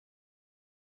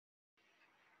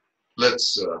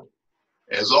let's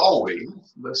as always,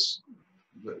 let's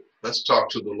talk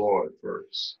to the Lord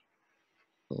first.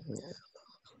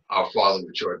 Our Father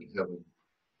which art in heaven,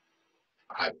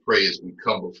 I pray as we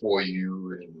come before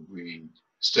you and we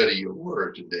study your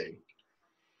word today,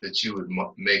 that you would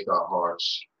make our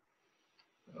hearts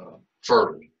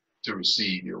fertile to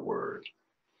receive your word.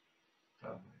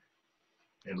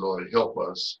 And Lord, help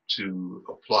us to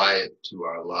apply it to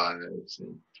our lives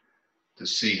and to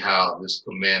see how this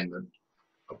commandment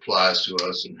applies to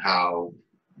us and how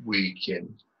we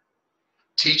can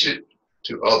teach it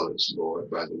to others, Lord,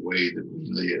 by the way that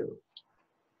we live.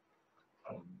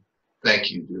 Thank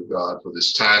you, dear God, for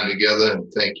this time together,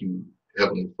 and thank you,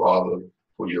 Heavenly Father,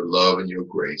 for your love and your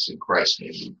grace. In Christ's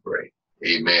name we pray.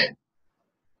 Amen.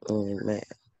 Amen.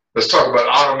 Let's talk about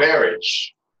honor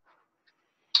marriage.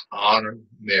 Honor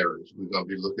marriage. We're going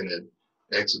to be looking at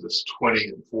Exodus 20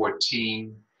 and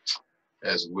 14,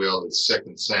 as well as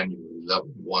 2 Samuel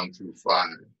 11, 1 through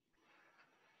 5.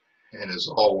 And as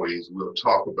always, we'll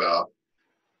talk about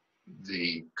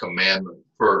the commandment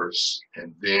first,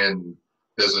 and then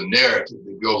there's a narrative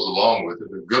that goes along with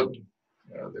it, a good one,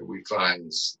 that we find in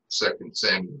 2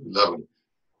 Samuel 11.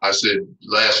 I said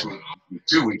last week,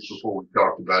 2 weeks before we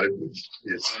talked about it,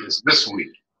 it's this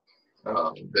week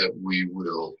that we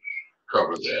will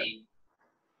cover that.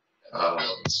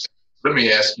 Let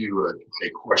me ask you a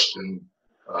question.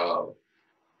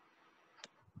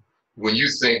 When you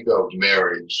think of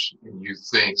marriage and you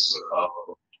think of,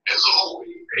 as always,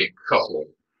 a couple,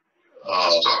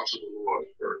 talk to the Lord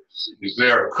first. Is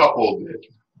there a couple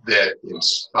that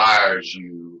inspires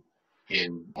you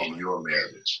in your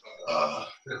marriage?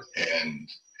 And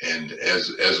as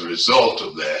a result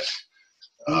of that,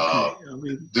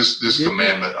 this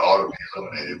commandment ought to be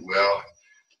eliminated. Well,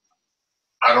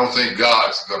 I don't think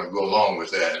God's going to go along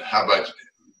with that. How about you?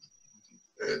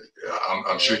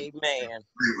 I'm sure you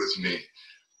agree with me.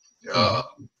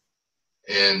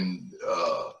 And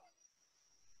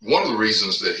one of the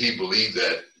reasons that he believed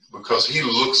that, because he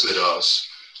looks at us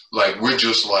like we're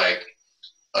just like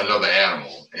another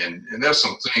animal. And there's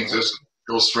some things, there's some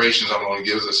illustrations I'm going to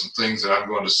give, there's some things that I'm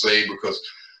going to say, because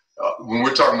when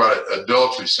we're talking about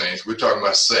adultery, saints, we're talking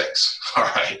about sex, all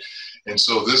right? And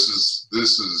so this is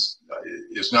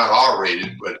it's not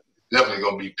R-rated, but definitely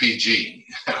going to be PG,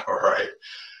 all right?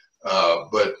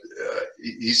 But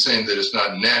he's saying that it's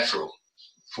not natural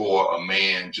for a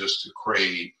man just to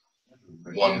crave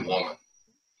one woman,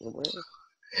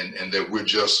 and that we're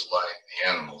just like the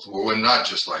animals. Well, we're not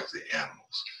just like the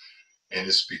animals, and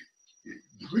the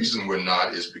reason we're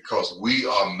not is because we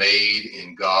are made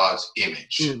in God's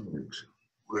image.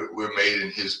 We're made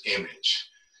in His image,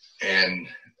 and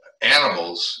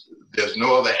animals. There's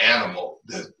no other animal.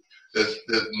 There's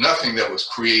nothing that was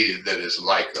created that is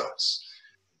like us,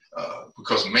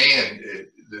 because man.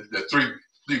 The three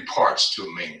parts to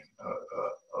a man.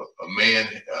 A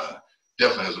man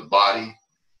definitely has a body,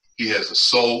 he has a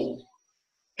soul,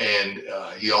 and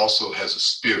he also has a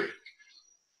spirit.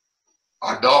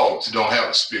 Our dogs don't have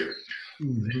a spirit.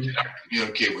 They cannot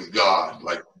communicate with God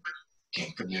like we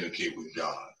can communicate with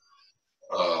God.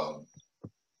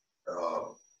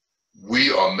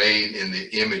 We are made in the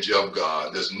image of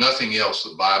God. There's nothing else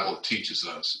the Bible teaches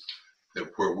us that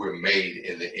where we're made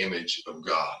in the image of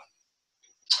God.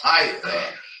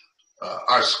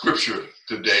 Our scripture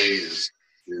today is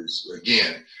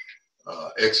again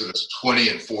Exodus 20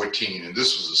 and 14, and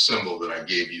this was a symbol that I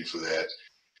gave you for that.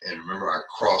 And remember, I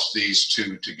crossed these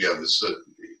two together. So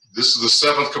this is the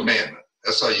seventh commandment.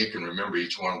 That's how you can remember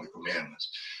each one of the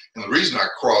commandments. And the reason I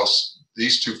crossed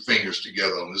these two fingers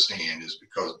together on this hand is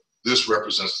because this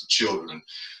represents the children.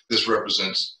 This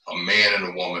represents a man and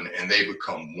a woman, and they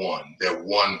become one. They're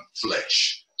one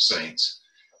flesh, saints.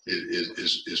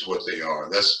 Is what they are.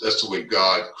 That's the way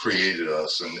God created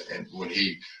us, and when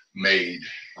He made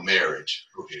marriage.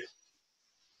 Go ahead.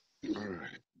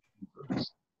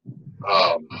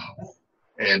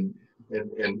 And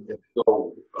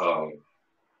so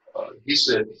He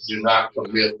said, "Do not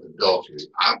commit adultery."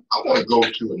 I want to go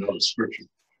to another scripture.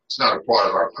 It's not a part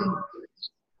of our kingdom,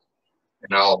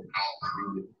 and I'll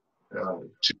read it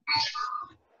to.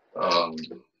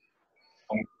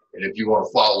 And if you want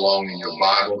to follow along in your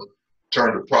Bible,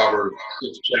 turn to Proverbs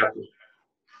 6 chapter.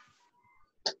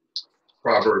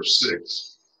 Proverbs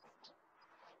 6.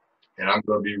 And I'm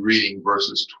going to be reading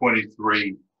verses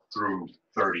 23 through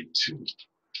 32.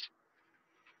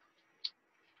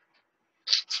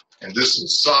 And this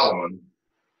is Solomon,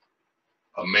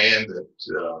 a man that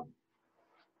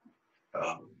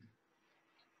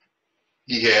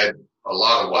he had a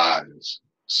lot of wives,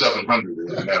 700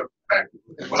 as a matter of fact,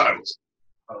 in the Bible.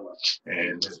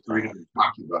 and 300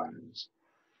 concubines.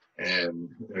 And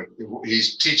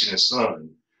he's teaching his son,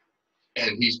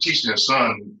 and he's teaching his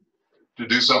son to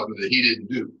do something that he didn't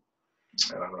do,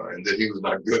 and that he was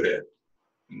not good at,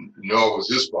 nor was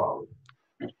his father,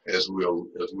 as we'll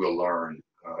learn.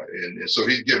 And so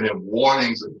he's giving him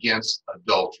warnings against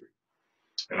adultery.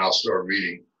 And I'll start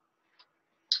reading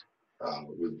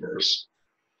with verse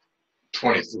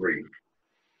 23.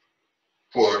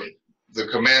 For the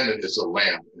commandment is a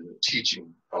lamp, and the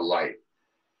teaching a light,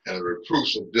 and the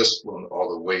reproofs of discipline are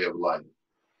the way of life,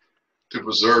 to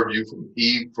preserve you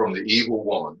from the evil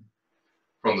woman,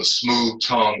 from the smooth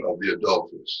tongue of the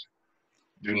adulteress.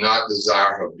 Do not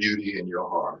desire her beauty in your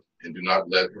heart, and do not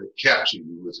let her capture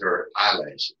you with her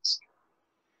eyelashes.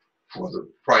 For the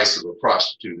price of a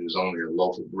prostitute is only a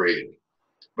loaf of bread,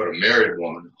 but a married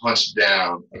woman hunts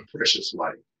down a precious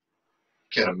life.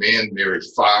 Can a man marry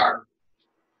fire?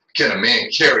 Can a man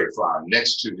carry fire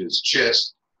next to his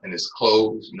chest and his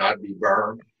clothes not be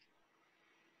burned?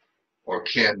 Or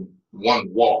can one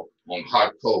walk on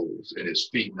hot coals and his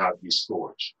feet not be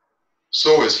scorched?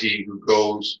 So is he who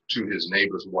goes to his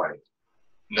neighbor's wife.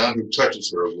 None who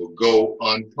touches her will go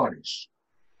unpunished.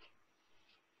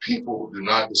 People do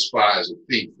not despise a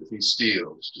thief if he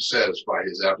steals to satisfy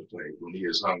his appetite when he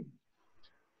is hungry.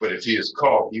 But if he is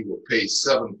caught, he will pay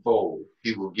sevenfold.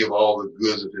 He will give all the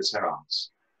goods of his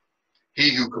house.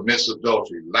 He who commits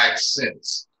adultery lacks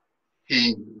sense.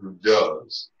 He who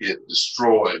does it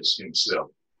destroys himself.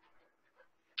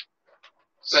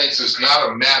 Saints, it's not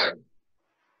a matter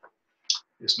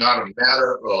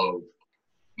of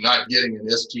not getting an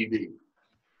STD.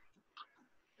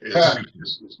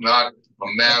 It's not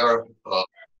a matter of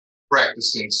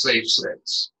practicing safe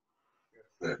sex.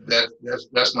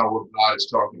 That's not what God is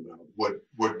talking about.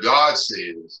 What God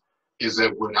says is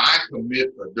that when I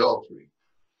commit adultery,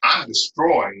 I'm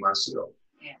destroying myself.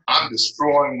 Yeah. I'm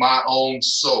destroying my own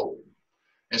soul.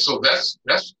 And so that's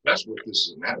what this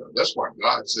is a matter of. That's why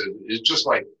God says it's just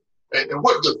like, and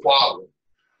what good father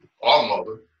or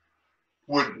mother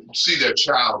would see their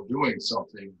child doing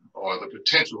something or the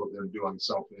potential of them doing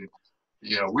something.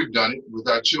 You know, we've done it with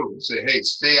our children. Say, hey,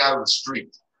 stay out of the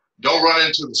street. Don't run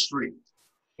into the street.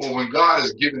 Well, when God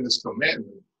is giving this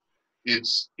commandment, I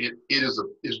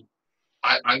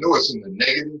know it's in the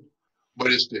negative,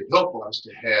 but it's to help us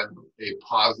to have a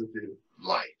positive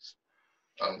life.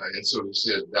 And so he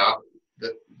says,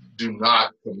 do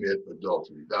not commit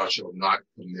adultery. Thou shalt not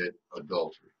commit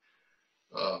adultery.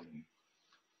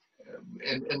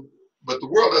 But the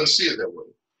world doesn't see it that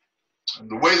way. And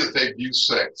the way that they view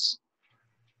sex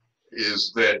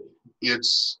is that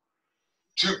it's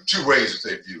two ways that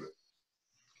they view it.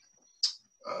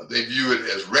 They view it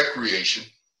as recreation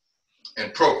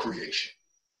and procreation.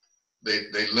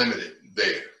 They limit it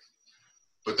there.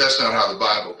 But that's not how the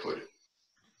Bible put it.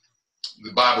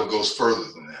 The Bible goes further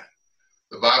than that.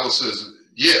 The Bible says,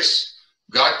 yes,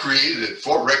 God created it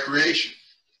for recreation.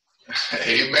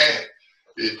 Amen.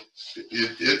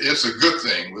 It's a good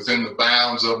thing within the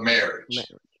bounds of marriage.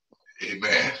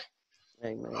 Amen.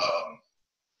 Amen.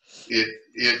 It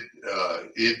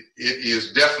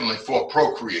is definitely for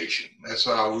procreation. That's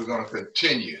how we're going to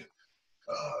continue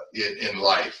in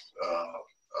life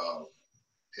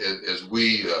as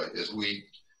we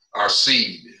our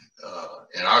seed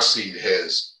and our seed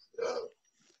has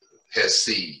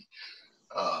seed.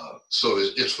 So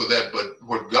it's for that. But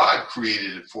what God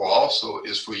created it for also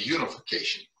is for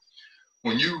unification.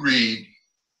 When you read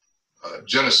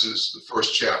Genesis, the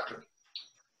first chapter,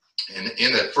 and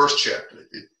in that first chapter,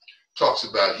 it talks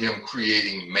about him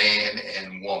creating man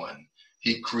and woman.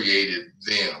 He created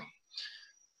them.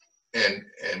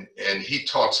 And he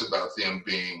talks about them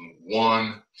being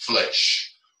one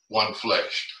flesh, one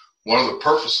flesh. One of the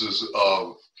purposes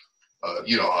of,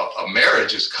 a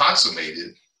marriage is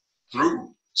consummated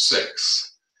through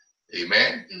sex.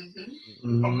 Amen.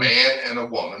 Mm-hmm. A man and a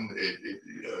woman,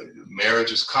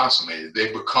 marriage is consummated.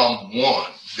 They become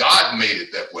one. God made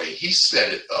it that way. He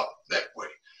set it up that way.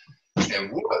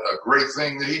 And what a great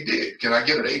thing that he did. Can I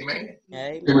get an amen?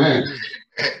 Amen.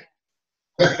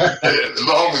 As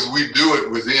long as we do it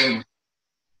within,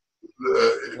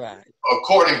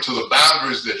 according to the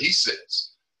boundaries that he sets.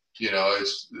 You know,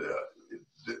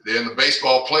 they're in the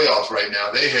baseball playoffs right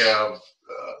now. They have,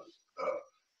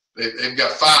 they've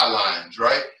got foul lines,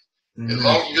 right? Mm-hmm. As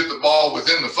long as you get the ball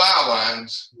within the foul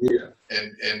lines,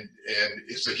 and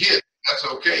it's a hit, that's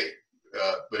okay.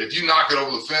 But if you knock it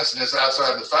over the fence and it's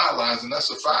outside the foul lines, then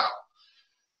that's a foul.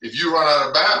 If you run out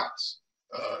of bounds,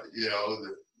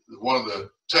 one of the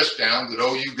touchdowns that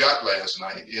OU got last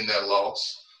night in that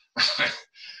loss,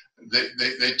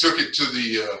 they took it to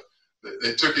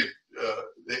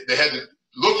they had to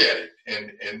look at it,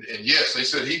 and yes, they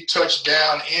said he touched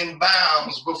down in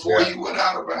bounds before he went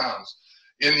out of bounds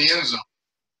in the end zone.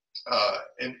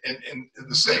 And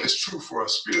the same is true for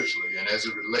us spiritually, and as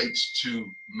it relates to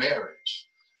marriage.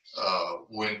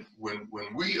 When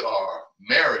we are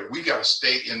married, we got to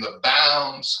stay in the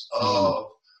bounds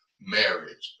of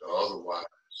marriage, or otherwise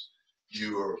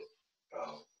you're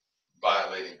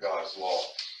violating God's law.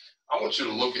 I want you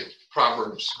to look at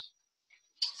Proverbs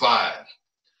 5.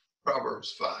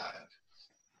 Proverbs 5.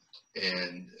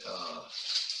 And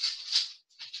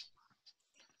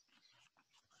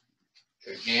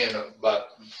again, about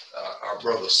our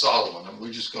brother Solomon, and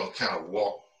we're just going to kind of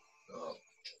walk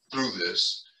through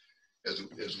this as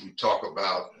we talk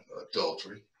about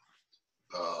adultery,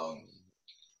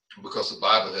 because the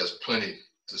Bible has plenty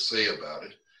to say about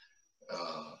it.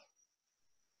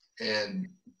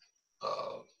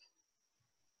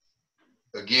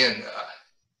 Again,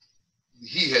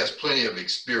 he has plenty of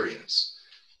experience.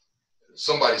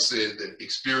 Somebody said that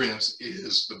experience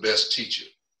is the best teacher.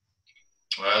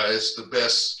 It's the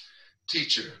best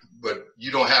teacher, but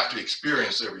you don't have to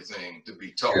experience everything to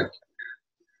be taught. Yeah.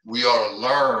 We ought to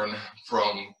learn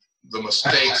from the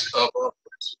mistakes of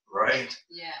others, right?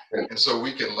 Yeah. And so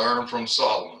we can learn from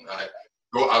Solomon.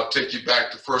 I'll take you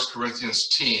back to 1 Corinthians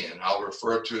 10. I'll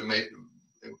refer to it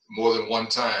more than one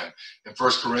time. In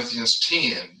 1 Corinthians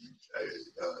 10,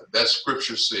 that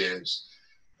scripture says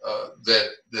that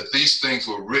these things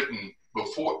were written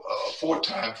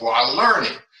aforetime for our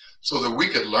learning, so that we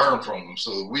could learn from them,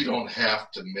 so that we don't have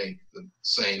to make the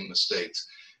same mistakes.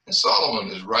 And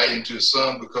Solomon is writing to his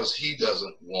son because he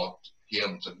doesn't want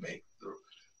him to make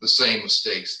the same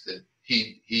mistakes that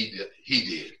he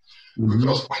did. Mm-hmm.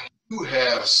 Because when you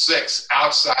have sex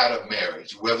outside of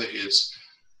marriage, whether it's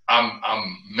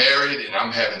I'm married and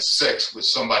I'm having sex with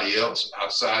somebody else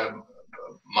outside of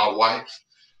my wife,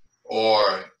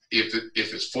 or if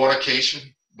it's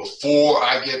fornication before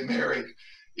I get married,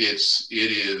 it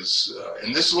is,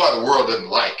 and this is why the world doesn't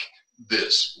like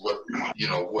this. What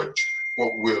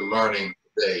we're learning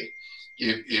today.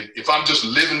 If I'm just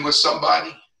living with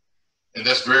somebody, and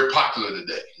that's very popular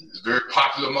today. It's very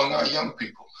popular among our young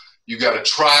people. You got to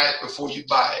try it before you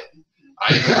buy it.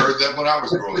 I even heard that when I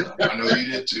was growing up. I know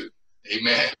you did too.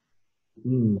 Amen.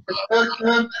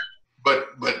 But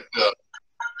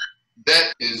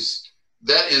that is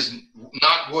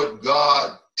not what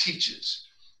God teaches.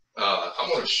 I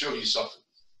want to show you something.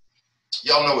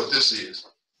 Y'all know what this is?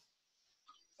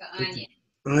 The onion.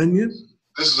 Onion?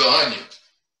 This is an onion.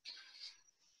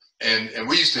 And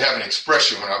we used to have an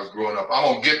expression when I was growing up. I'm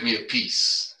gonna get me a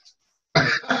piece.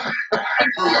 I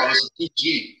told y'all this is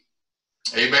 2G.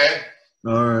 Amen.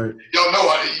 All right. Y'all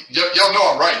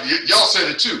know I'm right. Y'all said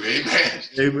it too. Amen.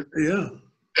 Yeah.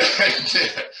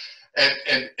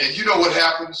 and you know what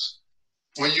happens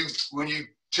when you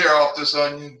tear off this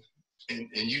onion and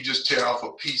you just tear off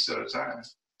a piece at a time?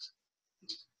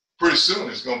 Pretty soon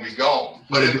it's gonna be gone.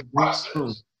 But in the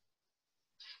process,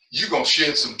 you're gonna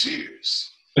shed some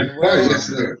tears. Yes,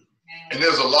 sir. And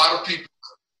there's a lot of people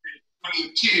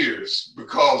shedding tears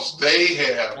because they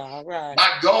have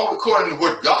not gone according to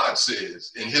what God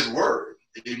says in his word.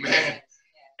 Amen.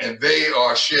 And they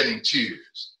are shedding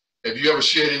tears. Have you ever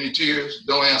shed any tears?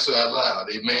 Don't answer out loud.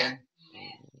 Amen.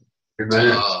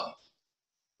 Amen.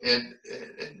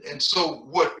 And so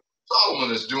what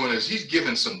Solomon is doing is he's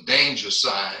giving some danger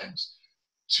signs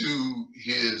to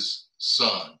his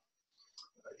son.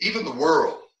 Even the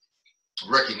world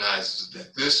recognizes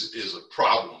that this is a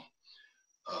problem.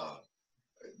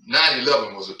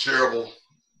 9/11 was a terrible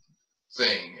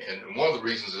thing, and one of the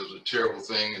reasons it was a terrible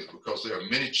thing is because there are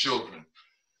many children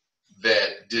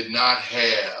that did not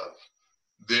have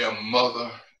their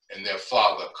mother and their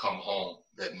father come home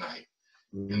that night,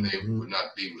 and they would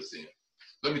not be with them.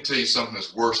 Let me tell you something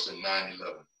that's worse than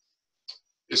 9/11.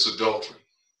 It's adultery.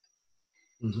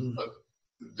 Mm-hmm.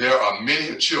 There are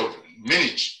many children,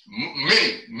 many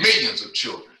millions of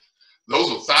children.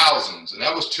 Those are thousands, and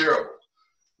that was terrible.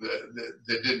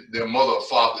 Their mother or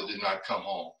father did not come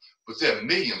home. But there are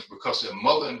millions because their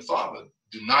mother and father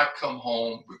do not come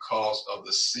home because of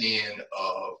the sin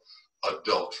of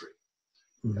adultery.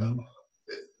 Mm-hmm.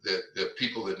 There are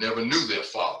people that never knew their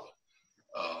father,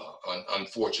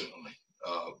 unfortunately,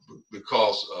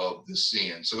 because of the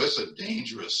sin. So it's a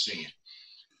dangerous sin.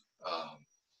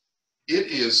 It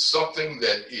is something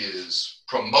that is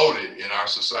promoted in our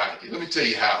society. Let me tell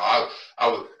you how.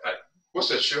 What's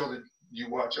that show that you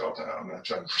watch all the time? I'm not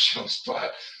trying to put you on the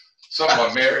spot. Something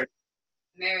about Married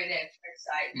at First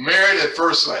Sight. Married at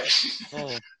First Sight.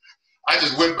 I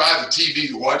just went by the TV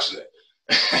to watch that.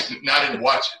 And I didn't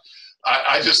watch it.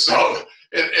 I just saw,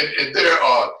 and there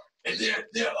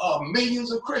are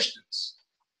millions of Christians.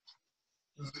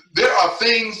 There are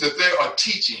things that they are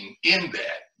teaching in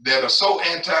that are so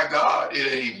anti-God,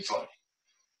 it ain't even funny.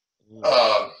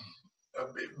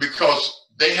 Because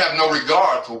they have no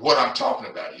regard for what I'm talking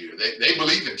about here. They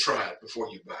believe in try it before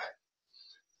you buy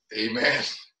it. Amen.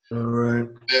 All right.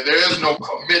 There is no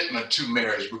commitment to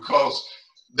marriage because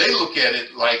they look at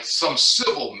it like some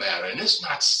civil matter, and it's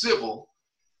not civil.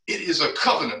 It is a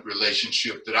covenant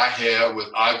relationship that I have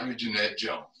with Audrey Jeanette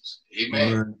Jones.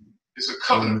 Amen. Right. It's a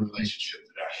covenant relationship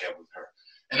that I have with her.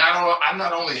 And I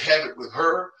not only have it with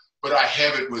her, but I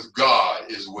have it with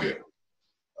God as well.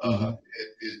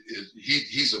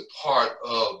 He's a part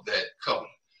of that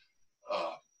covenant.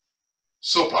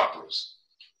 Soap operas.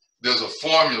 There's a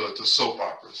formula to soap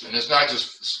operas. And it's not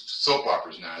just soap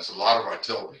operas now. It's a lot of our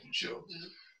television shows.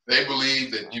 They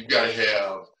believe that you've got to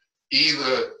have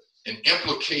either an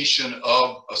implication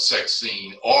of a sex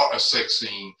scene or a sex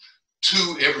scene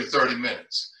 2 every 30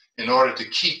 minutes in order to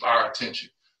keep our attention.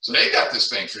 So they got this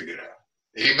thing figured out.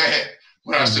 Amen.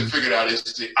 When I say figured out,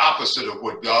 it's the opposite of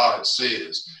what God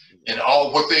says. And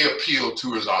all what they appeal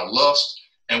to is our lust,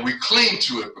 and we cling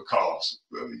to it because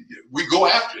we go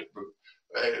after it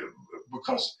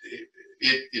because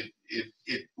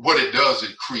what it does,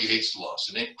 it creates lust,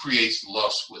 and it creates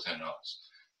lust within us.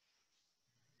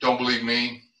 Don't believe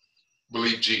me?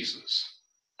 Believe Jesus.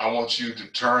 I want you to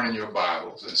turn in your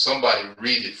Bibles and somebody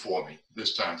read it for me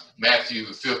this time. Matthew,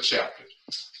 the 5th chapter,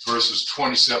 verses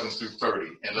 27 through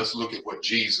 30. And let's look at what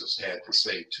Jesus had to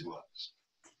say to us.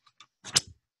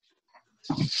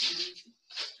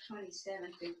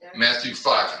 27 through 30. Matthew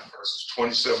 5, verses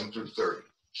 27 through 30.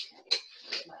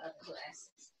 My other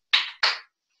glasses.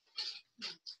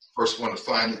 First one to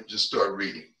find it, just start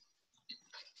reading.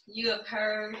 You have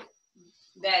heard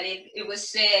that it was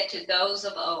said to those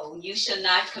of old, you shall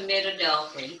not commit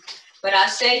adultery. But I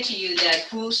say to you that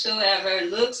whosoever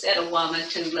looks at a woman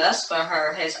to lust for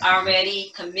her has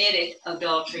already committed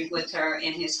adultery with her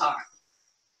in his heart.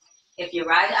 If your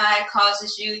right eye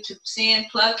causes you to sin,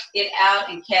 pluck it out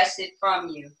and cast it from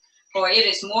you. For it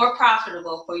is more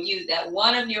profitable for you that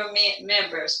one of your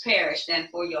members perish than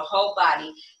for your whole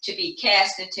body to be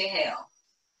cast into hell.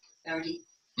 30.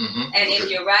 And if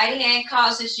your right hand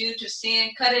causes you to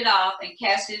sin, cut it off and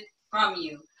cast it from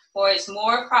you. For it's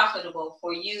more profitable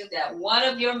for you that one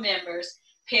of your members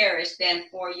perish than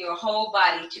for your whole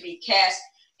body to be cast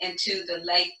into the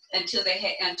lake,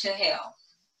 into hell.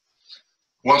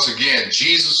 Once again,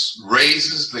 Jesus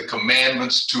raises the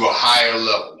commandments to a higher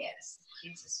level. Yes,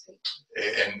 Jesus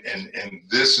speaking. And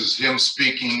this is him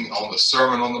speaking on the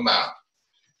Sermon on the Mount.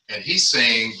 And he's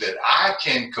saying that I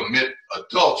can commit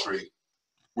adultery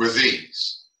with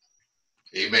these.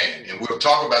 Amen. And we'll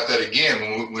talk about that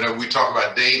again when we talk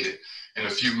about David in a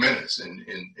few minutes in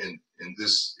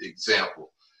this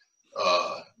example.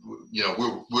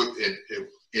 We're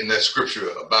in that scripture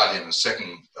about him in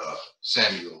 2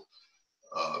 Samuel,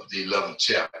 the 11th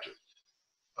chapter.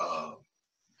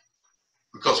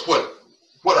 Because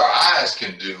what our eyes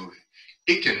can do,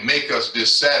 it can make us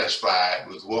dissatisfied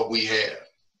with what we have.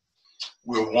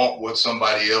 We'll want what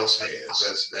somebody else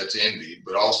has. That's envy,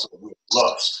 but also with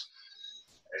lust.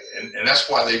 And that's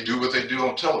why they do what they do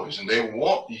on television. They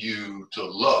want you to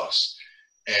lust.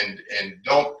 And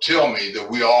don't tell me that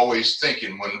we're always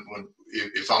thinking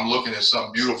if I'm looking at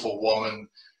some beautiful woman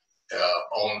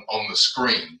on the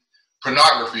screen.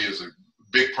 Pornography is a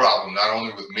big problem, not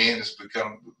only with men, it's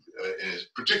become,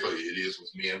 particularly it is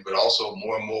with men, but also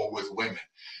more and more with women.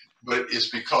 But it's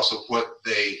because of what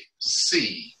they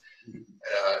see,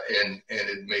 and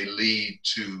it may lead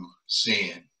to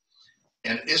sin.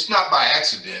 And it's not by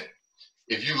accident.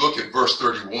 If you look at verse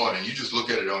 31 and you just look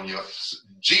at it on your,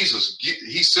 Jesus,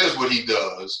 he says what he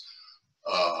does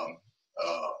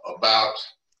about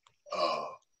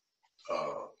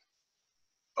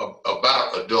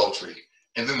adultery.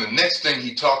 And then the next thing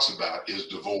he talks about is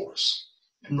divorce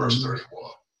in verse 31.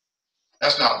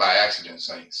 That's not by accident,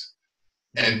 saints.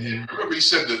 And remember, he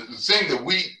said the thing that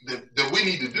we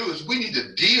need to do is we need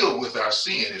to deal with our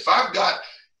sin.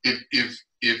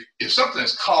 If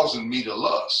something's causing me to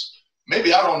lust,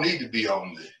 maybe I don't need to be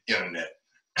on the internet.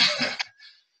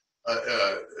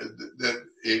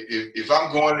 If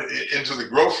I'm going into the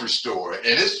grocery store and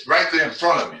it's right there in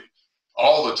front of you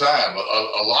all the time,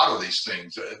 a lot of these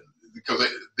things, because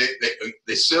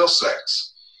they sell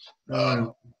sex,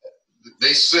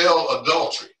 they sell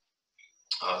adultery,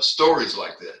 stories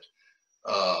like that,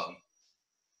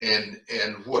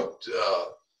 and what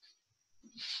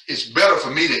it's better for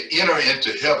me to enter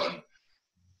into heaven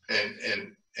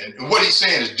And what he's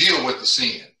saying is deal with the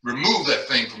sin. Remove that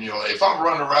thing from your life. If I'm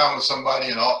running around with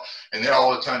somebody and they're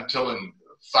all the time telling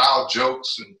foul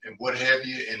jokes and what have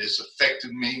you, and it's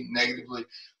affected me negatively,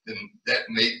 then that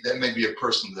may be a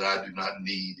person that I do not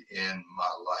need in my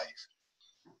life.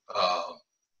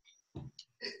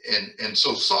 And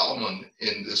so Solomon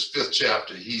in this 5th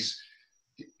chapter, he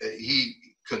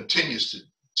continues to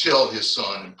tell his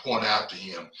son and point out to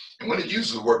him. And when it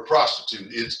uses the word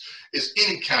prostitute, it's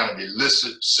any kind of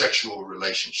illicit sexual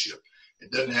relationship.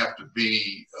 It doesn't have to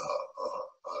be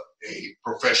a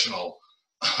professional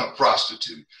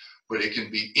prostitute, but it can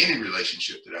be any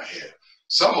relationship that I have.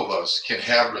 Some of us can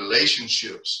have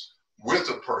relationships with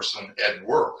a person at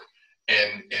work,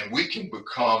 and we can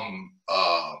become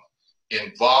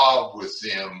involved with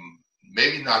them,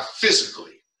 maybe not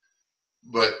physically,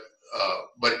 but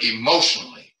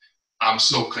emotionally. I'm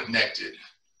so connected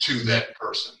to that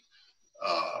person.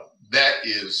 That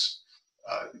is,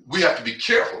 we have to be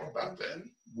careful about that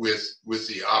with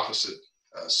the opposite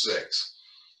sex,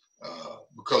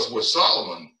 because what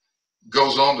Solomon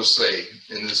goes on to say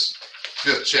in this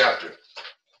 5th chapter,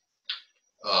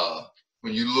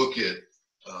 when you look at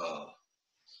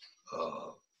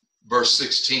verse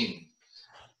 16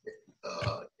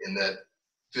 in that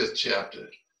 5th chapter,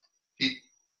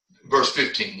 verse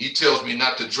 15, he tells me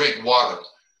not to drink water,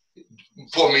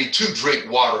 for me to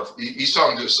drink water. He's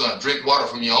talking to his son, drink water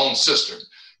from your own cistern.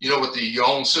 You know what your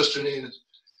own cistern is?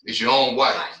 It's your own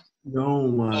wife. Your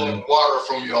own wife. Water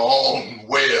from your own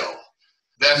well.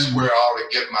 That's where I ought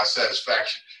to get my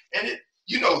satisfaction. And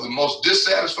the most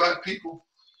dissatisfied people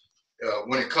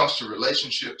when it comes to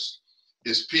relationships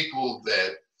is people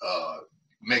that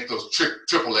make those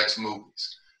triple X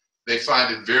movies. They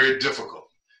find it very difficult.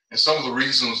 And some of the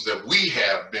reasons that we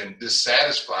have been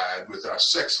dissatisfied with our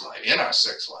sex life,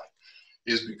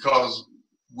 is because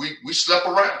we slept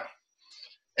around.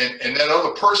 And that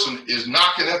other person is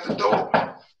knocking at the door.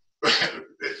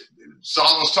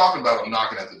 Solomon's talking about them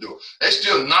knocking at the door. They're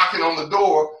still knocking on the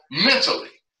door mentally.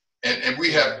 And we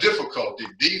have difficulty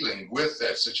dealing with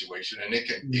that situation, and it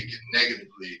can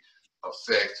negatively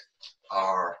affect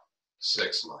our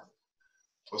sex life.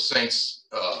 Well, saints,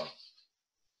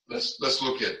 let's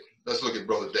look at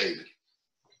Brother David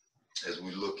as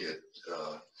we look at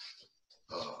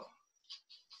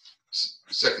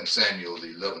 2 Samuel,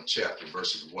 the 11th chapter,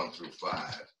 verses 1 through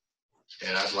 5.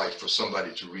 And I'd like for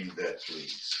somebody to read that,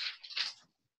 please.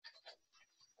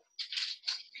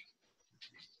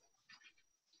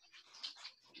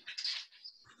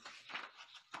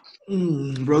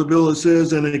 Brother Bill, it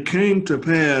says, and it came to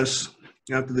pass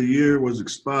after the year was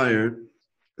expired,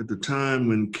 at the time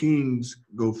when kings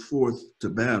go forth to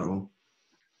battle,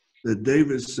 that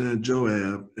David sent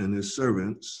Joab and his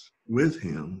servants with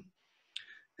him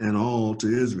and all to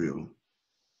Israel.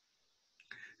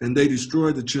 And they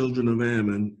destroyed the children of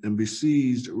Ammon and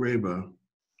besieged Rabbah.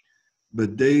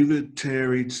 But David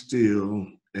tarried still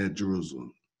at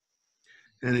Jerusalem.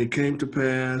 And it came to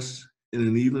pass in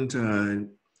an eventide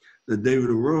that David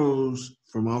arose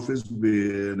from off his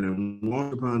bed and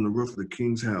walked upon the roof of the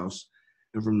king's house.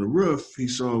 And from the roof he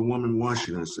saw a woman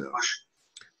washing herself.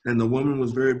 And the woman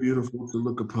was very beautiful to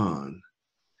look upon.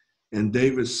 And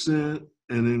David sent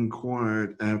and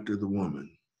inquired after the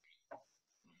woman.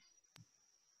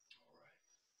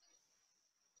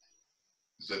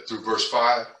 Is that through verse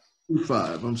 5?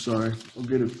 5, I'm sorry. I'll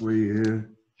get it for you here.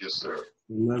 Yes, sir.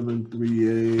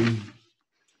 11:3a.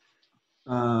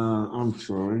 I'm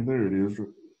sorry. There it is.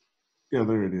 Yeah,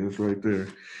 there it is, right there.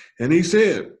 And he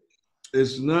said,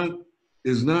 Is not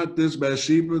this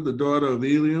Bathsheba, the daughter of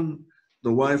Eliam,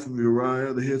 the wife of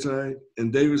Uriah the Hittite?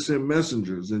 And David sent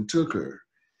messengers and took her.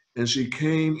 And she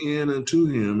came in unto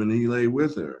him, and he lay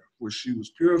with her, for she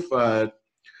was purified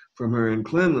from her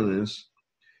uncleanness,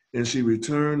 and she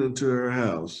returned into her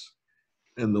house.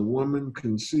 And the woman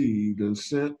conceived and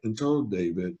sent and told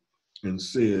David and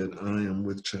said, I am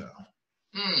with child.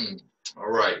 All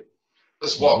right.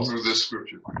 Let's walk through this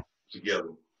scripture together.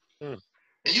 And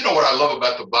you know what I love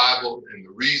about the Bible, and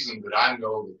the reason that I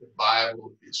know that the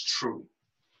Bible is true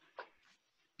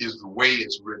is the way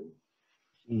it's written.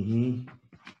 Mm-hmm.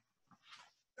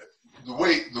 The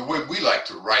way we like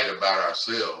to write about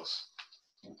ourselves,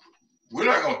 we're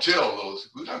not going to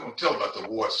tell about the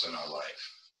warts in our life.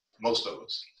 Most of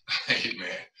us.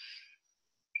 Amen.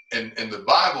 And the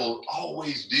Bible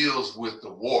always deals with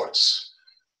the warts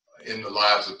in the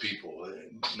lives of people.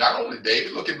 Not only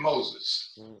David, look at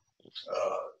Moses.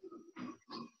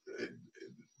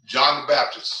 John the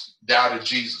Baptist doubted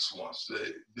Jesus once.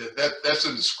 That's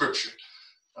in the scripture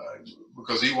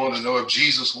because he wanted to know if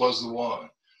Jesus was the one.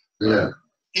 Yeah.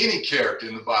 Any character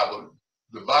in the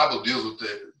Bible deals with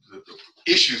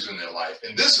the issues in their life.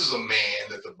 And this is a man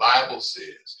that the Bible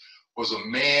says was a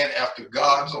man after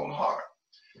God's own heart.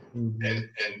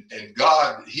 And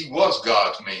God, he was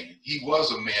God's man. He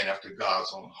was a man after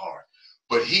God's own heart.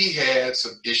 But he had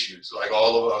some issues, like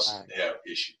all of us have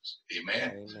issues.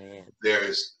 Amen. Amen. There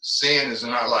is sin is in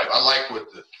our life. I like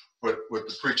what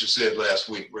the preacher said last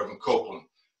week, Reverend Copeland,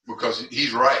 because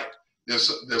he's right.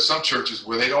 There's some churches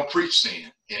where they don't preach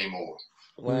sin anymore.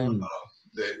 Well,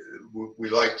 We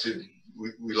like to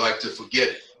forget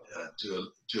it,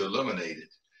 to eliminate it.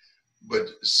 But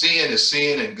sin is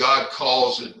sin, and God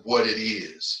calls it what it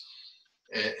is.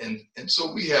 And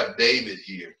so we have David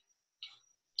here,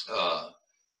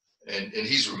 and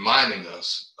he's reminding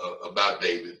us about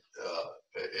David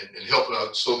and helping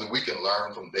us so that we can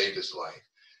learn from David's life.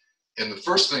 And the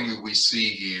first thing that we see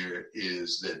here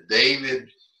is that David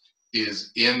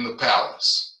is in the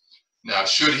palace. Now,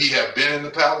 should he have been in the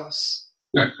palace?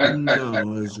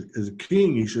 No, as a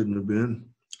king, he shouldn't have been.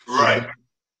 Right.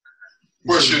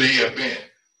 Where should he have been?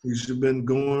 He should have been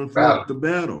going forth to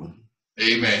battle.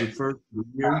 Amen. The first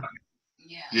year.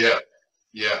 Yeah.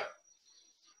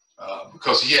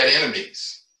 Because he had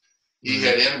enemies. He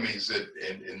had enemies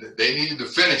and they needed to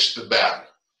finish the battle.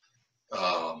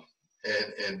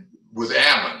 And with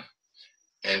Ammon.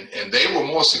 And they were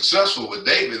more successful with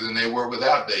David than they were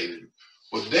without David.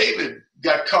 Well, David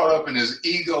got caught up in his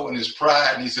ego and his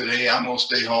pride, and he said, hey, I'm going to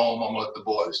stay home. I'm going to let the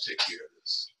boys take care of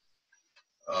this.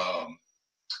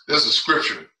 There's a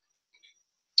scripture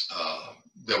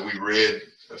that we read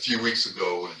a few weeks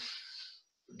ago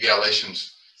in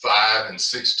Galatians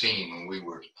 5:16 when we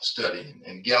were studying.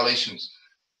 And Galatians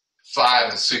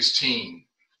 5:16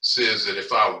 says that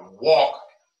if I walk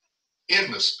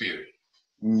in the Spirit,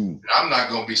 I'm not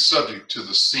going to be subject to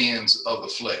the sins of the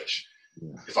flesh.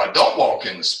 If I don't walk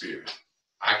in the Spirit,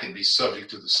 I can be subject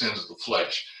to the sins of the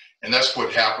flesh. And that's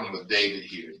what happened with David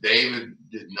here. David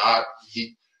did not,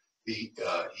 he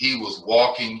was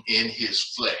walking in his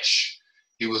flesh.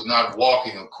 He was not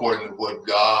walking according to what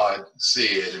God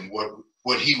said and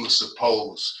what he was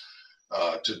supposed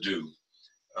to do.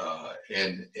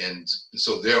 And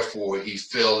so therefore he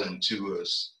fell into a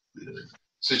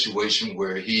situation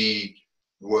where he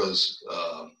was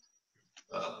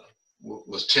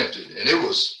tempted. And it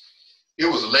was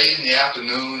late in the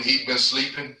afternoon. He'd been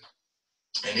sleeping,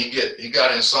 and he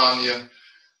got insomnia,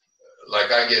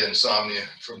 like I get insomnia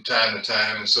from time to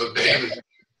time. And so David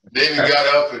got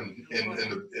up and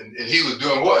he was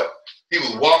doing what? He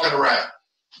was walking around.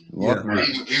 He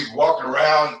was walking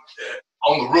around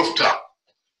on the rooftop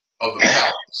of the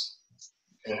palace.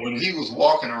 And when he was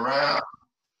walking around,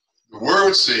 the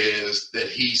word says that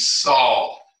he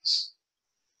saw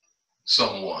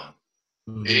someone.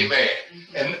 Amen.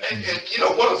 And you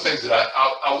know, one of the things that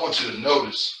I want you to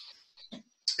notice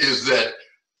is that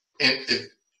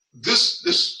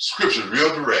this scripture is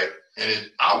real direct,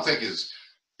 and I don't think is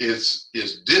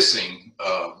dissing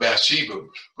Bathsheba,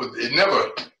 but it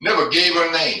never gave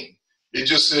her name. It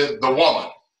just said the woman.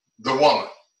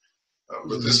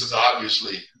 But this is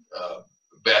obviously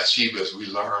Bathsheba, as we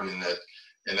learn in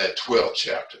that 12th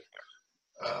chapter,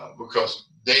 because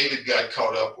David got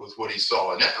caught up with what he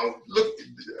saw. Now, look,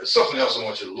 something else I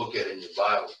want you to look at in your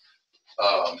Bible,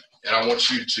 and I want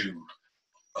you to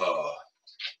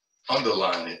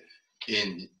underline it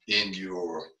in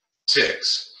your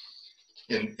text.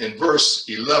 In verse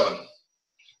 11,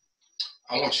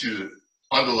 I want you to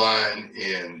underline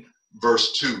in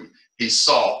verse 2, he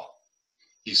saw.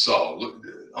 Look,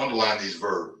 underline these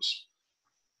verbs.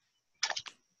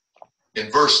 In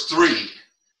verse 3,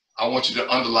 I want you to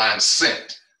underline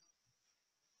sent.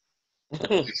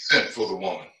 He sent for the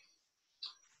woman.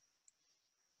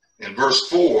 In verse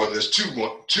 4, there's two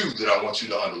that I want you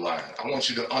to underline. I want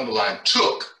you to underline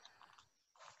took,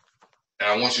 and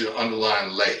I want you to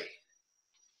underline lay.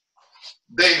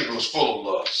 David was full of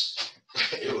lust.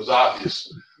 It was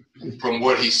obvious from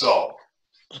what he saw.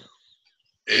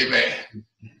 Amen.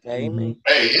 Amen.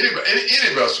 Hey, any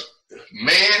of us,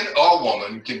 man or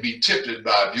woman, can be tempted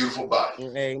by a beautiful body.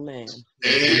 Amen.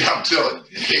 Hey, I'm telling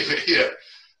you. Yeah.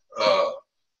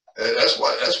 That's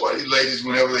why these ladies,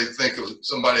 whenever they think of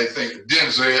somebody, they think of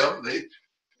Denzel.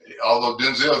 Although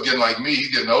Denzel's getting like me,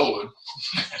 he's getting older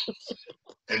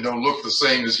and don't look the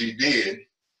same as he did.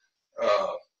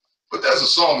 But that's a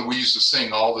song that we used to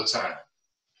sing all the time.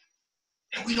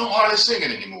 And we don't hardly sing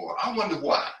it anymore. I wonder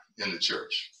why in the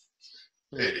church.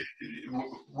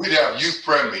 We'd have youth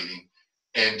prayer meeting,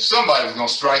 and somebody's going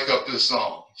to strike up this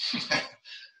song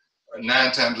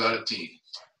 9 times out of 10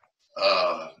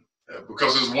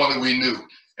 because it was one that we knew.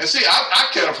 And see, I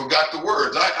kind of forgot the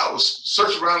words. I was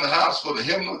searching around the house for the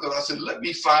hymnal because I said, let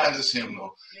me find this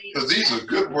hymnal because these are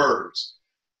good words.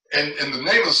 And the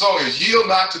name of the song is Yield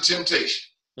Not to Temptation.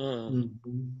 And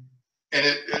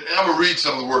I'm going to read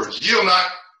some of the words. Yield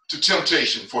not to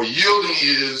temptation, for yielding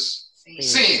is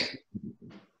sin.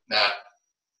 Now,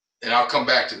 and I'll come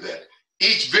back to that.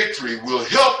 Each victory will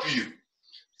help you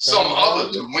some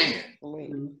other to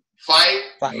win. Fight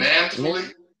manfully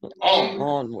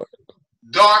onward.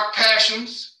 Dark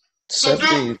passions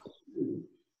subdue.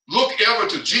 Look ever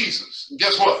to Jesus.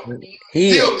 Guess what?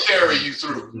 He'll carry you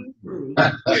through.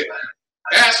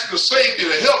 Ask the Savior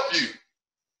to help you.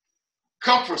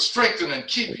 Comfort, strengthen, and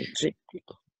keep you.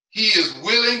 He is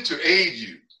willing to aid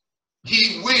you.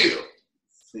 He will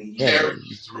carry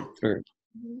you through.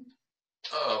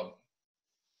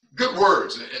 Good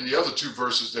words, and the other two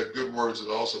verses, they're good words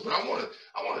also. But I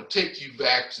want to take you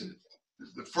back to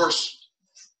the first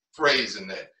phrase in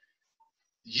that.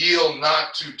 Yield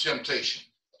not to temptation.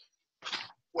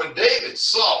 When David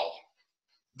saw,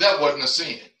 that wasn't a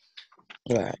sin.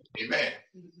 Right. Amen.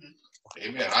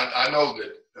 Amen. I know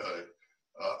that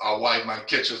our wife might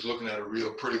catch us looking at a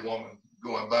real pretty woman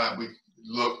going by, and we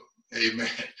look, amen.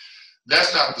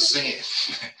 That's not the sin.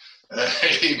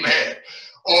 Amen.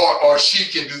 Or she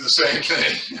can do the same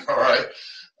thing. All right.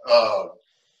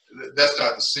 That's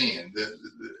not the sin.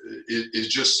 It's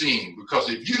just sin. Because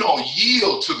if you don't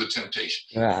yield to the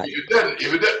temptation, right. if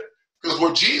it doesn't, because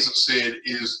what Jesus said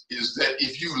is that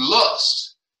if you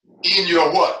lust in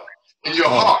your what? In your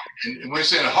heart. And when he's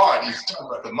saying heart, he's talking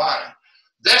about the mind.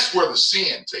 That's where the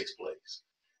sin takes place.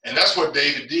 And that's what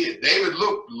David did. David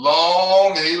looked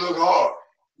long and he looked hard.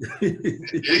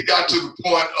 It got to the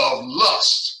point of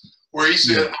lust where he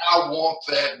said, I want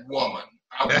that woman.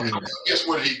 Guess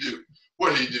what did he do?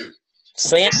 What did he do?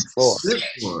 Sent for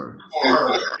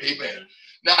her. Amen.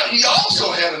 Now, he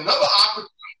also had another opportunity.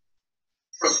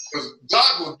 Because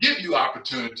God will give you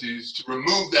opportunities to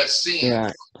remove that sin.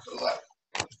 Right.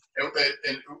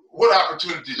 And what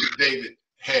opportunity did David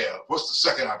have? What's the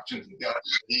second opportunity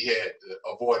he had to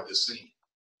avoid the sin?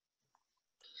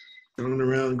 Turn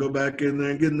around and go back in there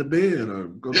and get in the bed. Or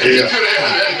go back. Amen.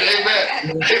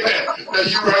 Amen. Now,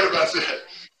 you're right about that.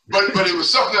 But it was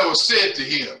something that was said to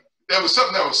him. There was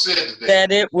something that was said to David.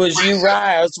 That it was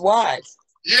Uriah's wife.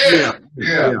 Yeah.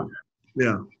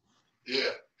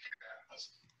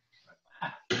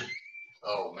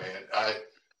 Oh man,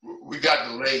 we got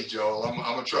delayed, y'all. I'm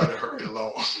gonna try to hurry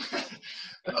along.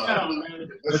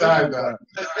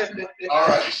 All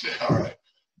right.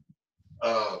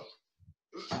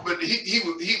 But he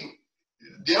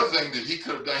the other thing that he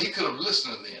could have done, he could have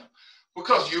listened to them,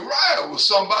 because Uriah was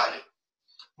somebody.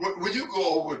 When you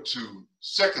go over to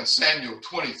 2 Samuel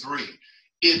 23,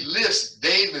 it lists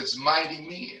David's mighty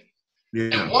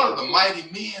men, and one of the mighty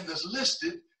men that's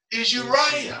listed is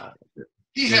Uriah.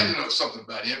 He had to know something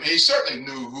about him, and he certainly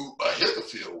knew who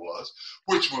Ahithophel was,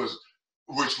 which was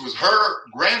her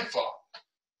grandfather.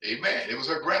 Amen. It was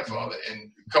her grandfather. And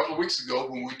a couple of weeks ago,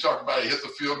 when we talked about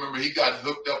Ahithophel, remember he got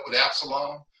hooked up with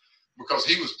Absalom because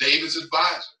he was David's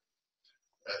advisor.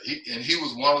 He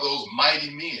was one of those mighty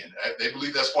men. They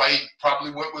believe that's why he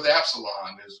probably went with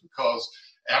Absalom, is because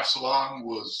Absalom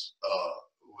was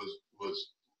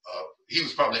he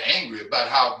was probably angry about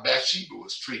how Bathsheba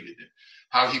was treated and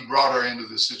how he brought her into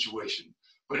this situation.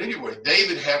 But anyway,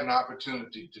 David had an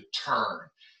opportunity to turn,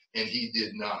 and he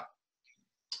did not.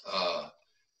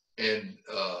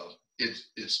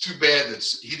 It's too bad that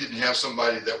he didn't have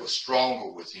somebody that was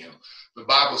stronger with him. The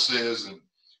Bible says,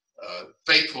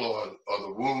 faithful are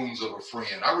the wounds of a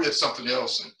friend. I read something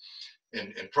else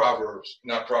in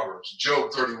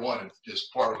Job 31, and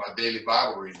just part of my daily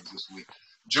Bible reading this week.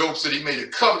 Job said he made a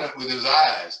covenant with his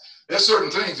eyes. There's certain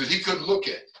things that he couldn't look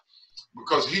at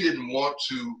because he didn't want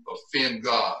to offend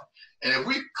God. And if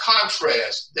we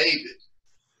contrast David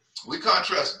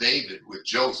with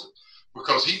Joseph,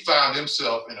 because he found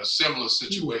himself in a similar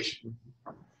situation.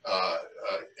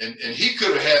 And he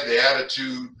could have had the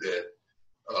attitude that,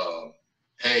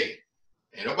 hey,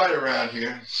 ain't nobody around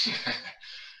here.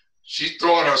 She's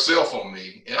throwing herself on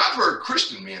me. And I've heard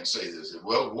Christian men say this.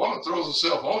 Well, if a woman throws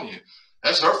herself on you,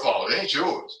 that's her fault. It ain't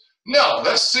yours. No,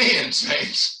 that's sin,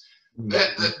 saints.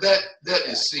 That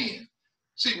is sin.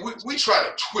 See, we try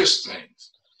to twist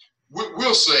things.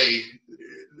 We'll say,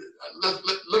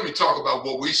 let me talk about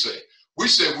what we say. We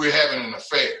say we're having an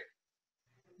affair.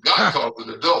 God calls it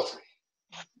adultery.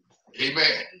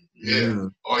 Amen. Yeah.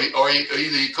 Or either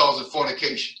he calls it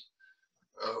fornication.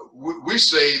 We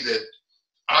say that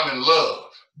I'm in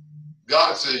love.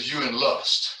 God says you're in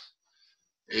lust.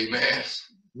 Amen.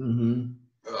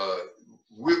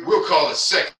 We'll call it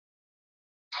sex.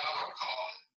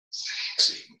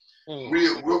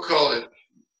 we'll call it,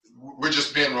 we're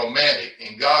just being romantic,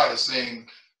 and God is saying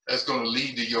that's going to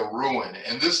lead to your ruin.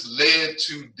 And this led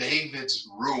to David's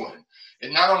ruin.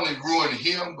 It not only ruined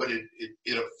him, but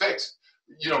it affects,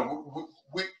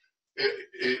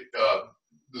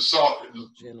 the song,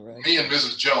 Me and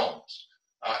Mrs. Jones.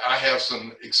 I have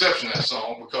some exception to that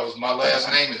song because my last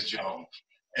name is Jones,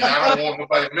 and I don't want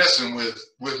nobody messing with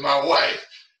my wife.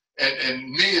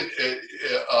 And me and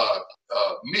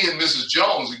Mrs.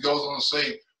 Jones, it goes on to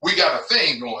say, we got a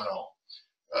thing going on.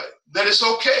 That it's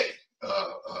okay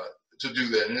to do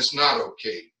that, and it's not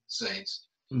okay, saints.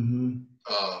 Mm-hmm.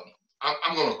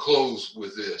 I'm going to close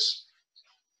with this,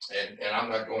 and I'm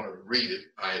not going to read it.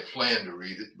 I had planned to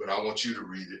read it, but I want you to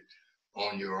read it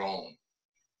on your own.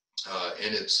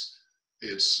 And it's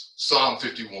Psalm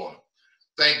 51.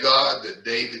 Thank God that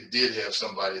David did have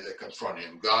somebody that confronted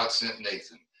him. God sent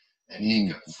Nathan, and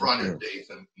he confronted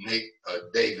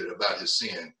David about his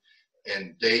sin,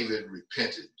 and David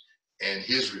repented. And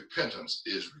his repentance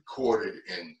is recorded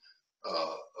in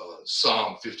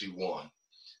Psalm 51.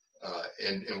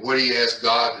 And what he asked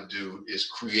God to do is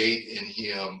create in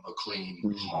him a clean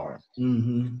heart.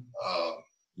 Mm-hmm.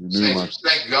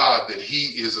 Thank God that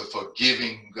he is a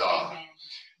forgiving God.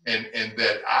 And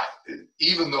that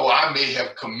even though I may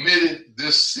have committed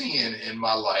this sin in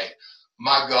my life,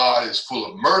 my God is full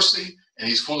of mercy and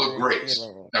he's full of grace.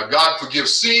 Now, God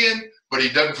forgives sin, but he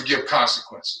doesn't forgive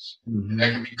consequences. Mm-hmm. And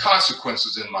there can be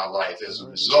consequences in my life as a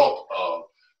result of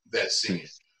that sin.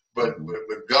 But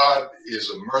God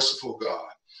is a merciful God.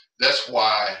 That's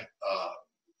why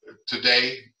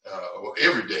today, or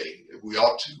every day, we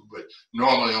ought to, but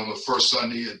normally on the first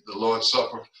Sunday at the Lord's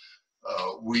Supper,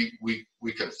 we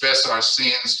confess our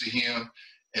sins to him.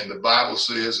 And the Bible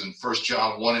says in 1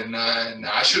 John 1:9,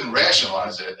 now I shouldn't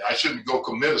rationalize that. I shouldn't go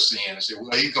commit a sin and say,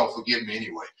 well, he's going to forgive me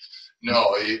anyway.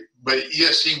 No, but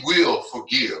yes, he will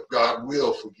forgive. God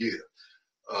will forgive.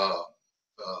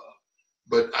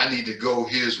 But I need to go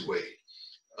his way.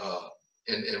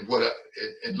 And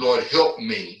Lord, help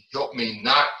me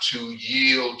not to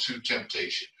yield to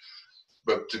temptation,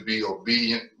 but to be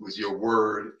obedient with your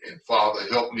word. And Father,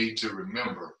 help me to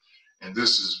remember. And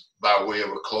this is by way of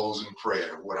a closing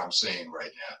prayer, what I'm saying right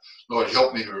now. Lord,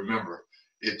 help me to remember.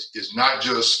 It's not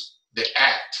just the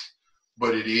act,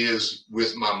 but it is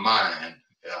with my mind.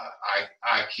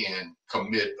 I can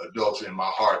commit adultery in my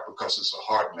heart because it's a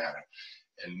heart matter.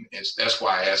 And that's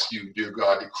why I ask you, dear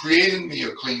God, to create in me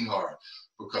a clean heart,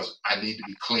 because I need to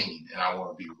be clean and I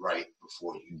want to be right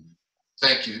before you.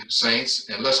 Thank you, saints.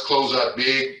 And let's close out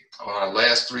big on our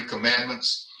last 3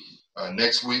 commandments.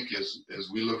 Next week, as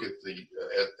we look at the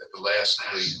last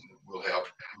 3, we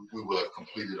will have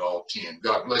completed all 10.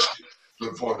 God bless you.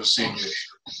 Look forward to seeing you.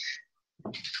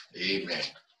 Amen.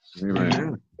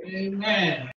 Amen.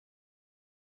 Amen.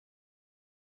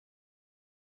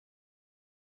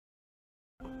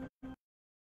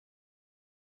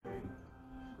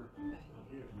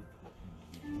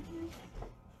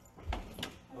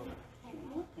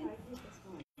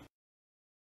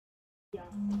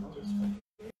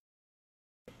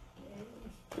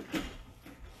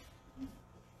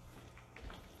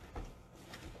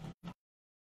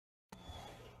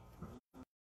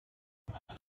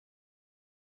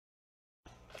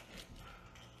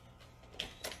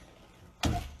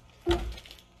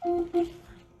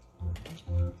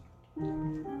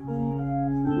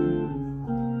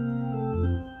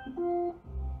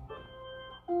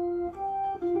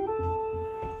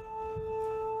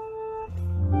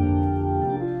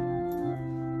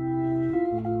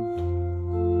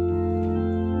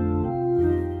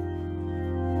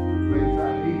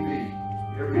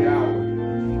 Every hour.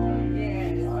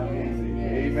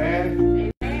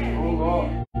 Amen. Oh Lord.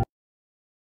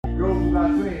 It goes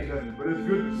without saying, doesn't it? But it's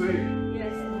good to say it.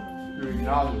 To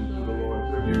acknowledge it to the Lord.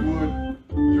 So if you would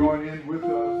join in with us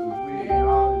as we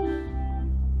acknowledge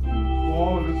the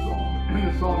form of the song.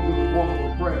 The song is the form of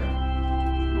a prayer.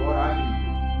 Lord, I need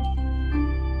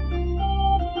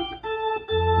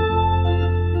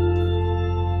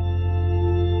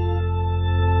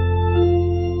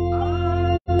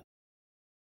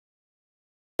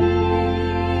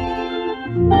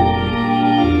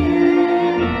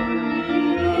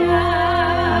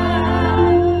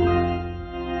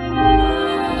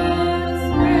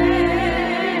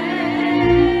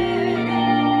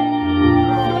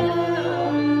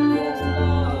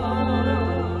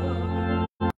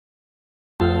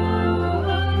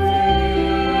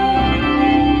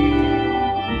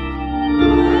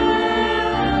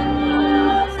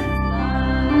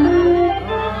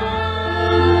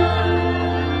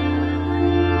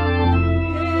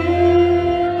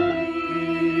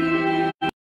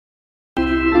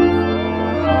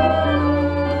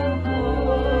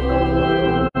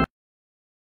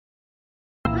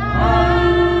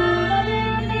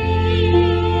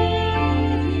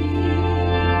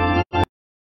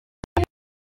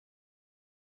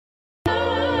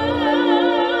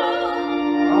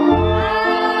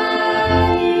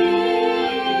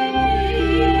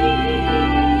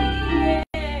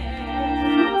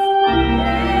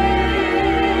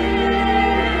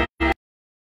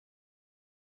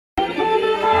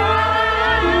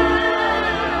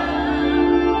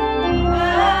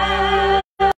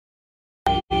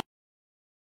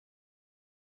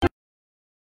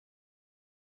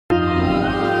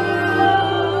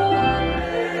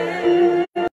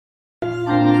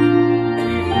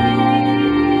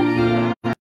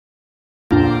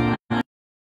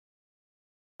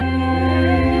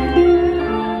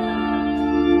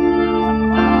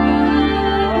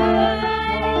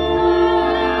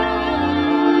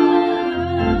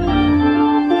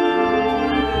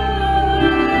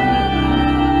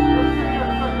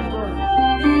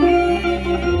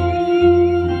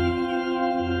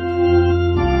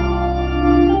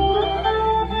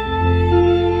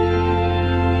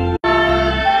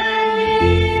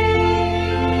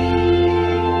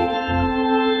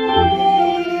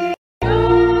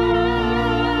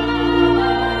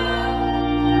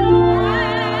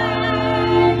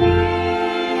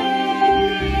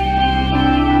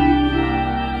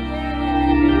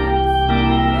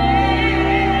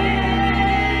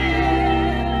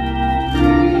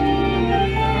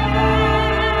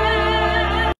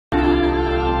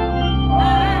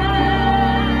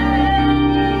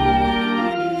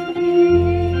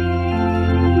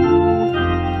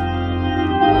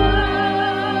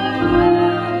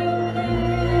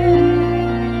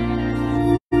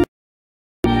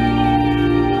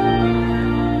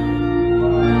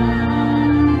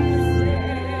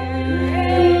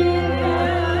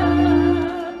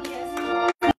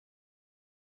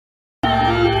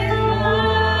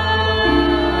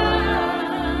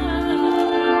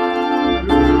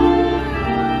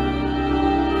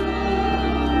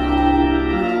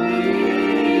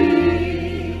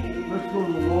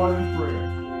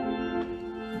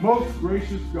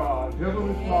gracious God,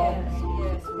 Heavenly Father,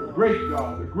 the great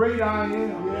God, the great I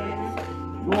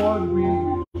am. Lord,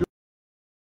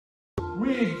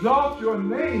 we exalt your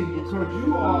name because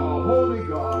you are a holy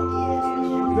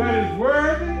God that is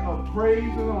worthy of praise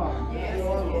and honor.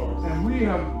 And we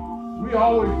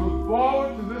always look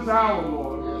forward to this hour,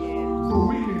 Lord, so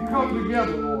we can come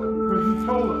together, Lord, because you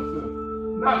told us to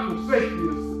not forsake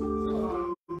us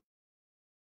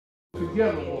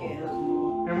together, Lord.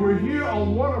 And we're here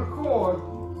on one accord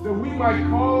that we might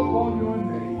call upon your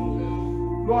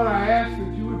name. Lord, I ask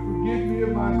that you would forgive me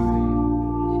of my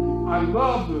sin. I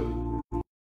love the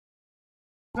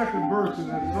second verse in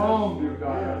that song, dear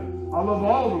God. I love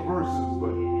all the verses,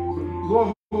 but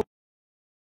Lord,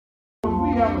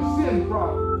 we have a sin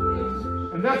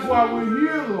problem. And that's why we're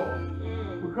here, Lord,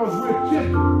 because we're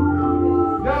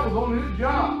children. That was on his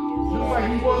job, just like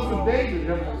he was with David,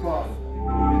 Heavenly Father.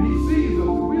 And he sees us.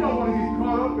 We don't want to get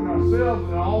caught up in ourselves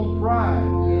and our own pride.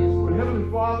 But Heavenly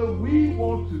Father, we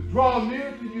want to draw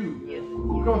near to you.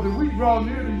 Because if we draw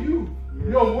near to you,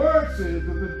 your word says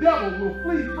that the devil will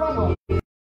flee from us.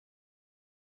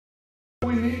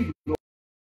 We need, Lord.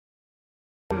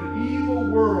 An evil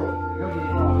world, Heavenly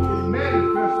Father. It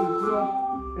manifests itself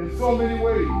in so many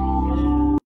ways.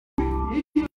 And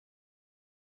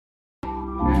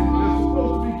there's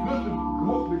supposed to be good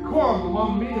decorum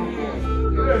among men.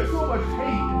 There's so much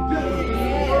hate and difference in the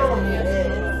world.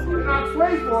 And I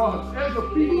pray for us as a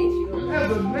people,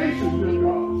 as a nation, dear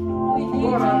God.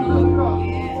 Lord, I lift up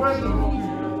President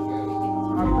Jesus.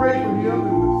 I pray for him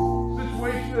in the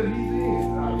situation that he's in.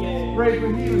 I pray for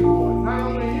healing, Lord. Not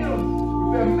only him, but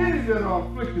there are many that are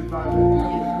afflicted by that.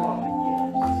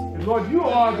 And Lord, you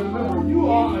are a deliverer. You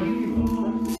are a healer.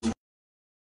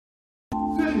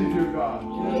 Send it, dear God.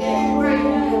 Thank you,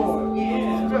 Lord.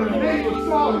 That a neighbor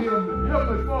saw him,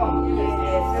 Heavenly Father.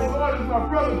 And Lord, as my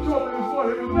brother told me this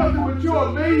morning, it was nothing but your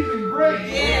amazing grace.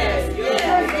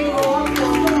 Thank you, Lord.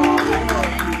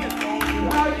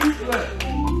 How you bless.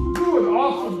 You're an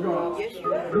awesome God.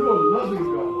 You're a loving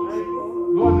God.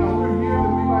 Lord, now we're here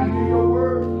that we might hear your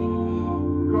word.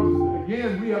 Because,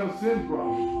 again, we have a sin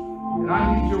problem. And I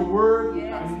need your word. I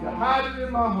need to hide it in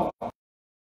my heart.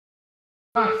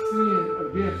 Not sin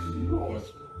against you, Lord,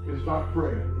 is my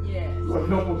prayer. Lord,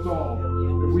 help us all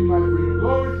that we might bring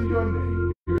glory to your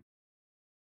name.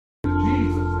 In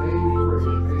Jesus' name we pray.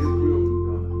 May his will be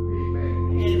done.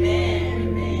 Amen.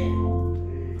 Amen.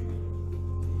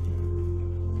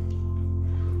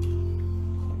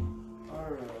 All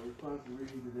right, our responsive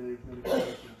reading today is going to come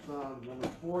from Psalm number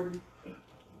 40.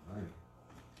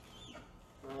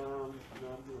 Psalm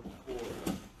number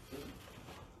 40.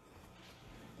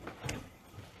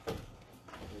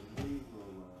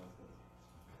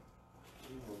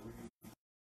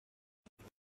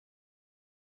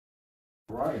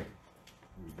 Right.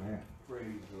 Amen.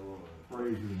 Praise the Lord.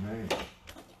 Praise his name.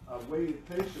 I waited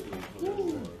patiently for the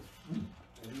Lord,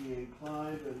 and he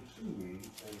inclined unto me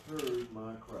and heard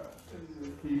my cry.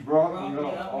 He brought me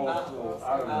up also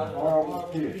out of the horrible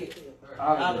pit,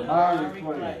 out of the miry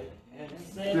clay, and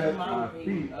set my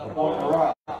feet upon a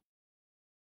rock.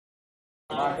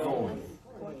 My going.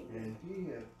 And he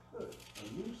has put a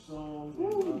new song in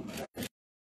my mouth.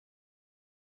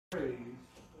 Praise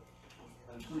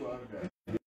unto our God.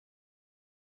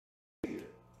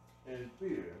 And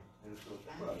fear, and so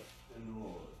trust in the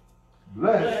Lord.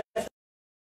 Bless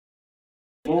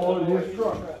the Lord his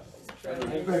trust, and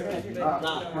respect him not to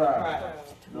pride,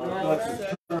 nor such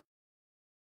a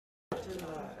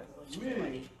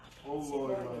many, O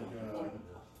Lord my God,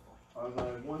 are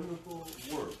thy wonderful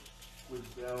works which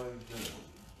thou hast done,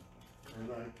 and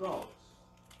thy thoughts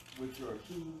which are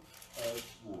to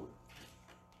sport.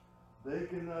 They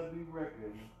cannot be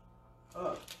reckoned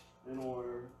up in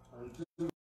order unto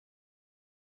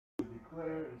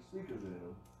declare and speak of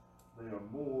them, they are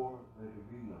more than can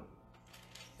be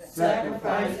numbered.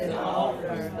 Sacrifice and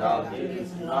offerings thou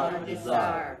didst not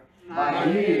desire. My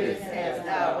ears hast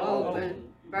thou opened,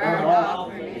 burnt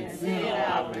offering and sin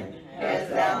offering hast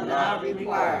thou not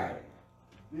required.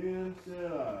 Then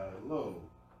said I, Lo,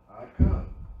 I come.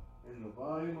 In the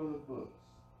volume of the books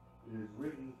it is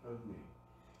written of me.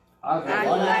 I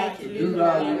delight to do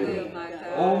thy will,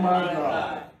 O my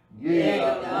God. Yea,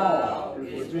 thy law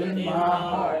is within my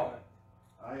heart.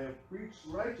 I have preached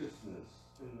righteousness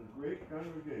in the great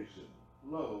congregation.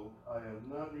 Lo, I have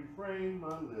not refrained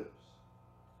my lips.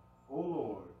 O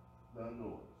Lord, thou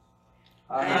knowest.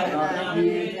 I have not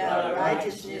hid thy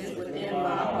righteousness within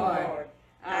my heart.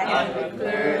 I have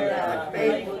declared thy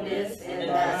faithfulness and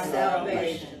thy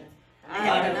salvation. I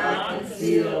have not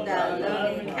concealed thy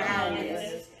loving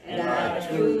kindness and thy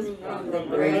truth from the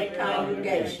great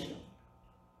congregation.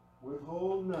 Withhold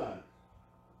not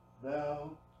thou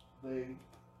thy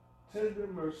tender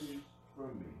mercies from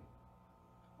me.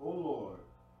 O Lord,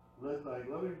 let thy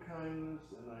loving kindness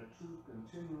and thy truth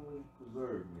continually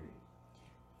preserve me.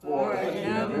 For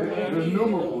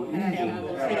innumerable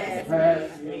evils have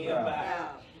passed me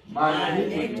about. My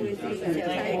iniquities have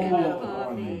taken hold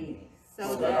upon me,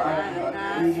 so that I am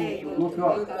not able to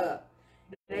look up.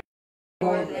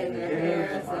 More than the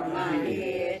hairs of my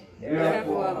head,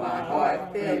 therefore my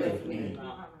heart faileth me.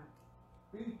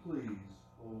 Be pleased,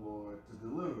 O Lord, to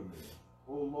deliver me.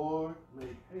 O Lord,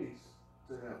 make haste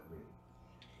to help me.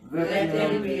 Let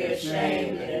them be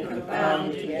ashamed and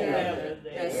confounded together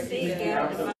that seek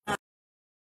after my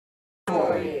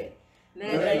glory.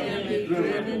 Let them be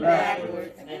driven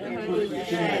backwards and put to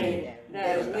shame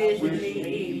that wish me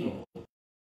evil.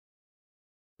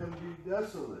 And be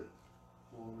desolate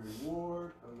for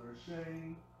reward of their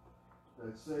shame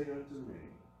that say unto me,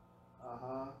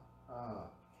 Aha, aha.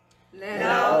 Let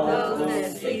all those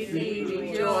that seek thee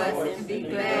rejoice and be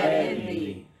glad in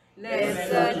thee. Let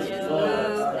such as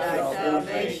love thy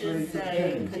salvation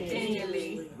say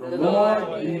continually, the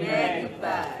Lord be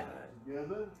magnified.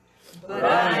 Together, But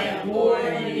I am poor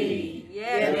in need,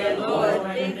 yet the Lord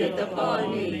thinketh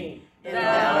upon me.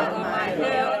 Thou art my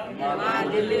help and my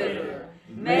deliverer.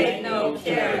 Make no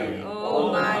tarry,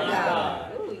 O my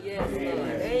God. Oh, yes,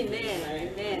 Lord.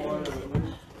 Amen.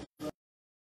 Amen.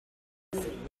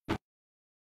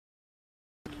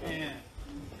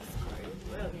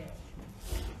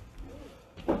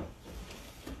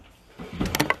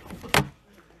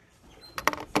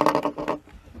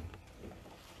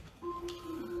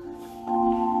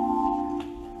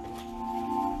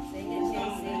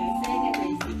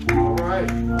 All right.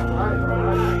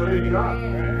 Praise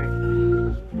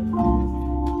God.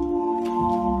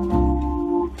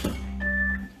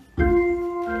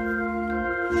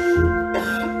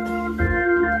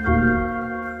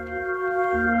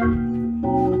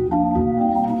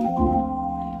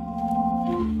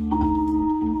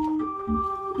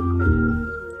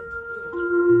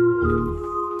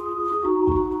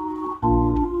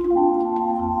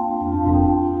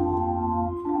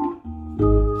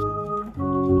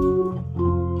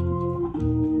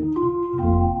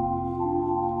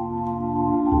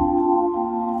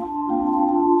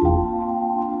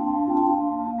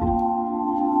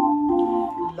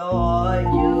 Lord,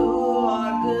 you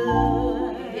are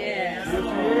good. Yes.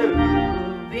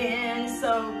 You've been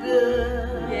so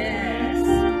good. Yes.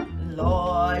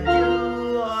 Lord,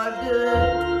 you are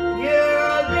good.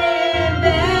 You've been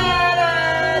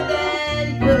better than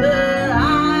good. I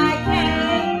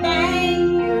can't thank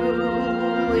you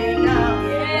enough.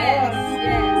 Yes,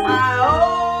 yes. I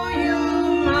owe you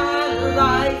my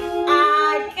life. I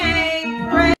can't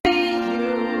praise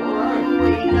you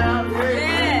enough.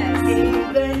 Yes.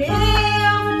 Even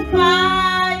if I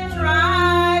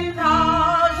try,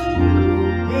 'cause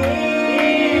you've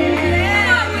been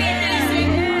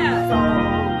so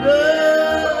good.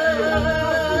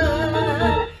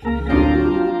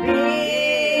 You've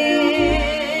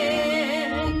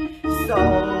been so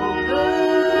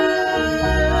good.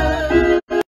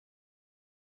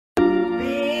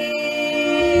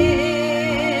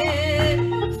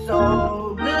 Been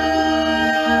so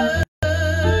good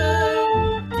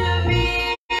to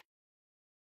me.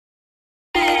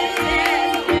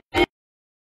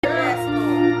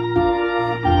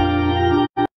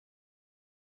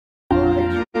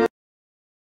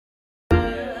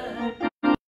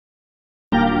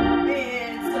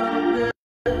 Been so good.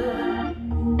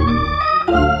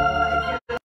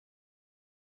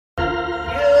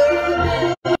 You've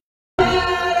been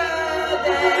better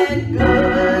than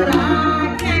good.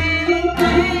 I can't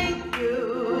thank you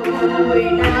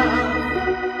enough.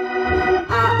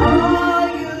 I owe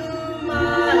you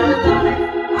my life.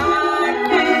 I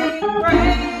can't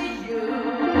praise you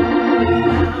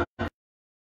enough.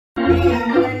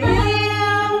 Even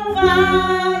if I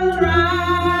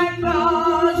try,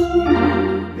 'cause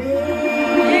you've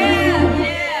been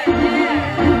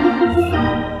so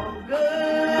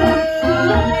good.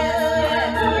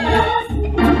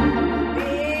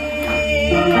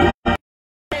 Been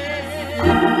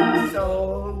so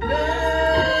good.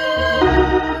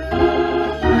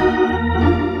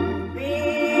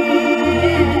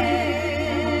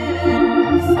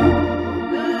 Been so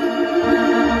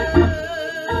good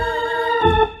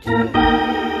to me.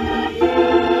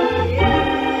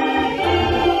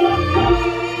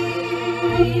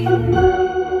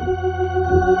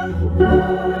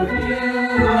 Lord,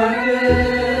 you are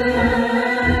good.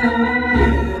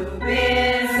 You've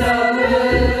been so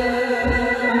good.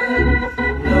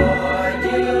 Lord,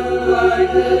 you are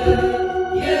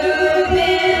good. You've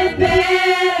been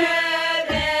better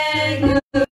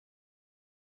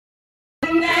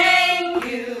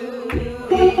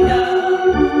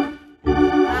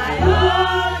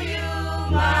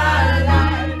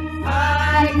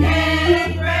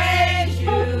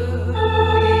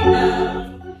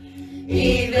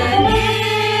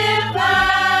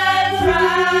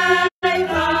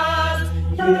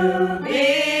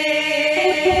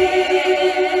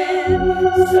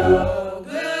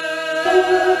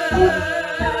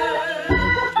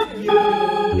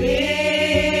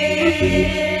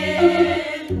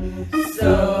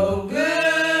so good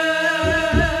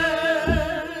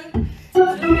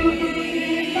to me.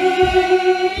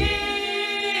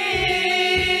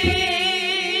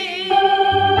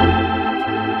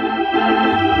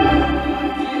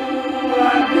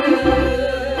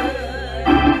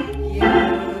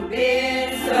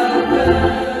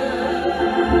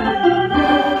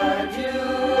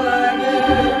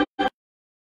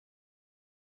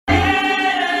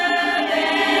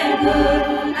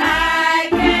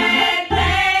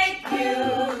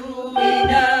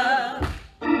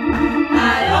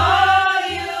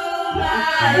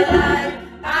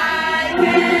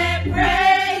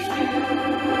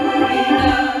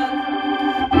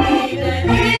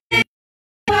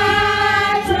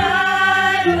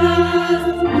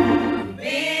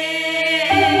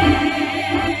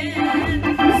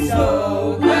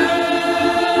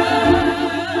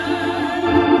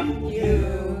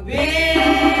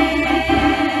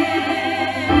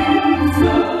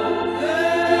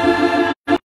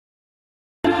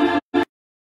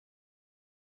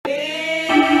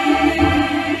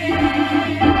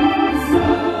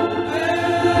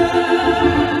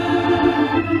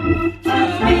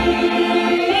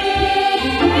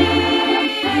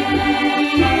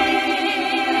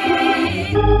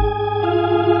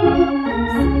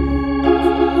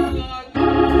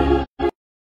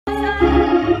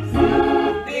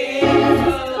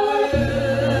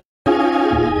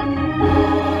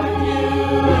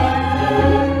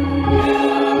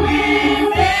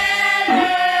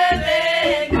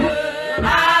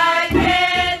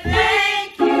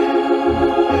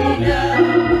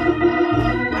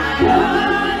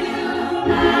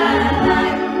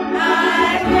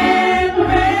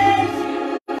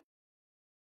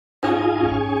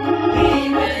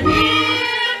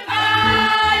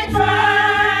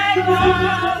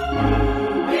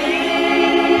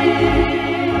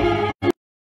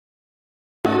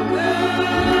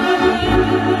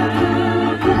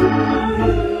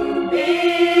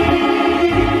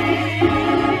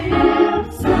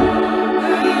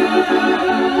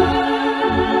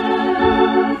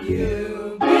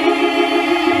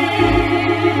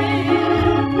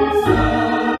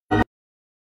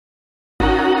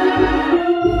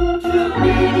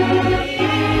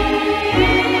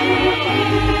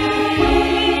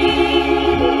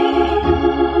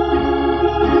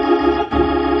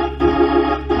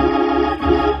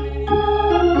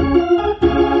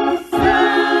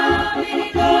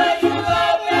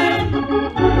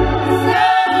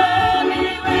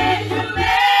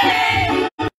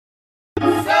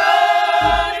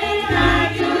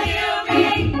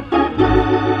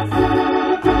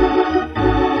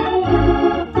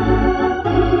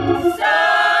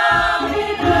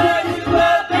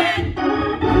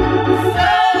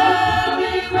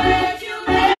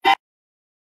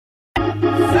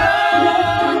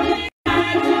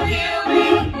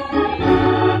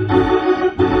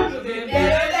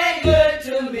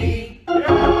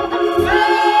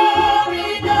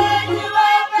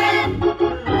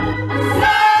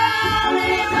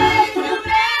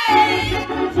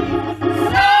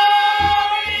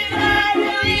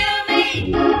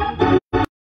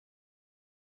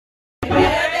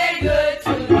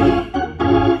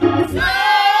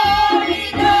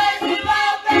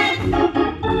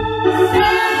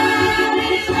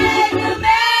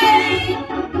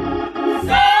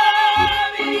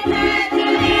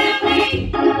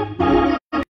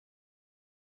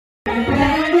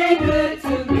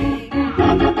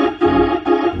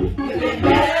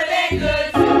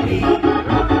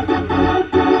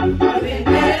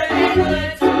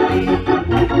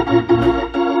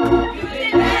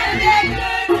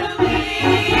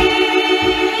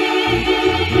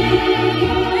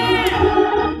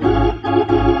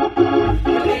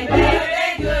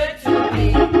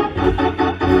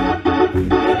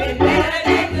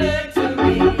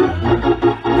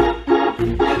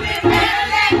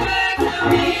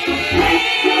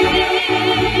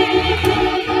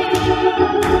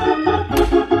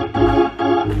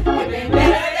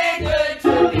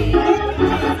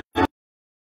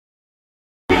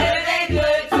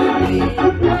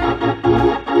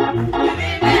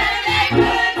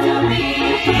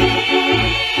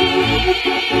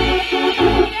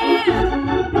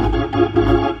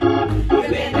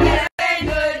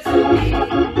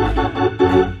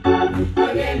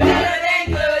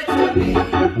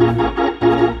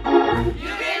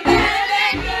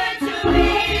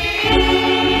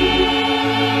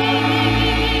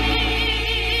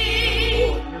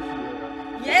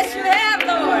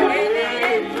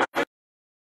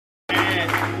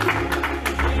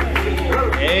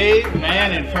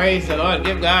 Praise the Lord.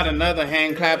 Give God another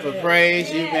hand clap of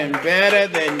praise. You've been better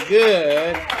than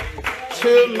good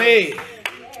to me.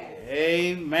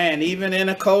 Amen. Even in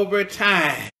a cobra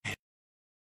time.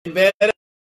 Better.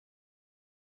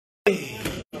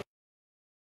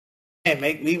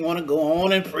 Make me want to go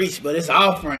on and preach, but it's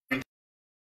offering.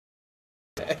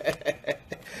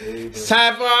 It's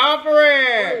time for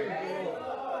offering.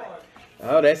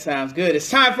 Oh, that sounds good.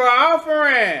 It's time for our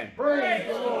offering. Praise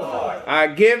the Lord. Our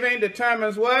giving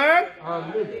determines what?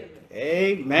 Our living.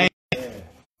 Amen.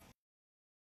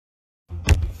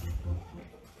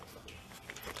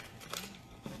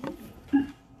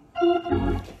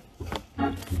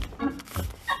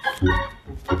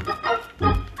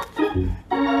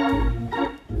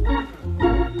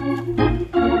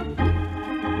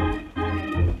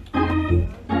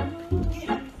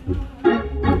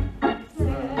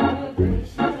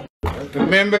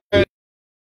 Remember,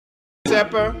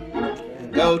 supper,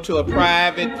 go to a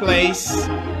private place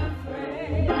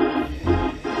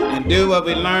and do what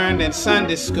we learned in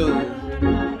Sunday school.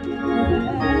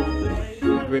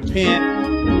 Repent.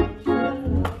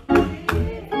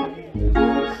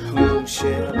 Whom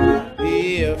shall I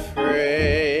be afraid?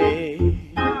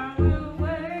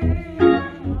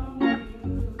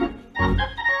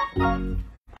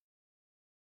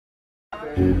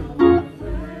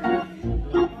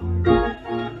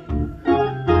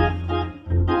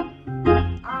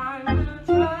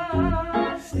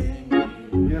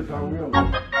 Yes, I will.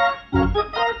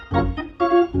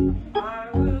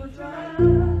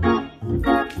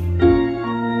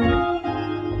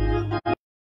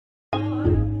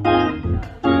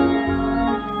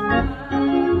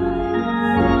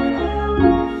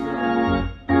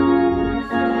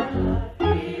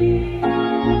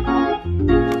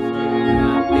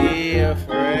 Be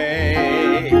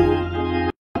afraid.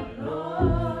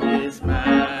 Is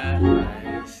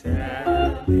my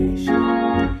salvation.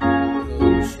 Who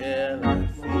shall I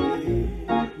fear?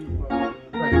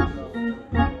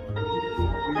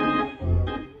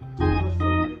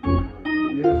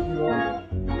 Yes, you are.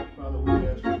 Father, we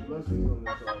ask your blessings on this altar. Oh, Father, we ask that you continue to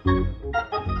bless this congregation,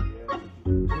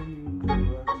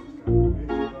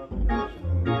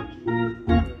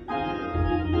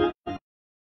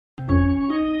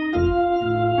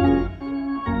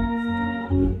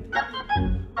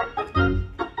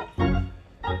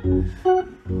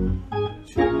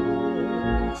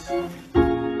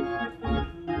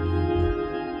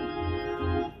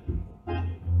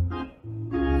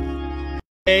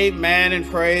 Amen and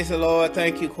praise the Lord.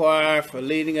 Thank you, choir, for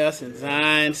leading us in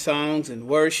Zion songs and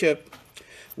worship.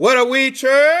 What are we,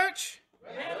 church?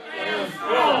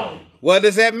 What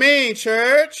does that mean,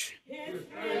 church?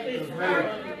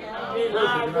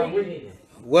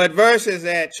 What verse is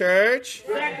that, church?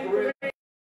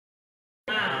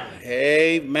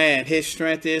 Amen. His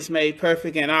strength is made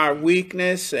perfect in our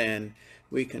weakness, and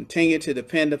we continue to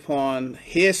depend upon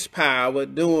his power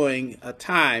during a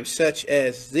time such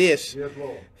as this. yes,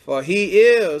 Lord. For he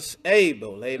is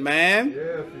able. Amen.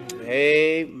 Yes, he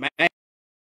is. Amen.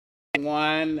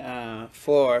 One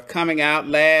for coming out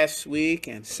last week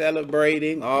and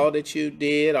celebrating all that you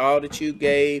did, all that you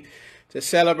gave to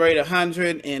celebrate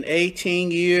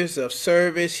 118 years of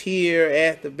service here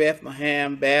at the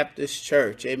Bethlehem Baptist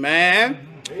Church.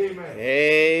 Amen. Amen.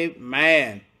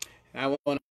 Amen. I want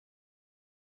to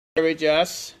encourage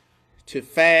us to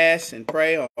fast and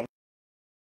pray on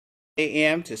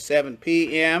a.m. to 7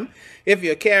 p.m. If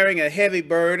you're carrying a heavy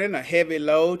burden, a heavy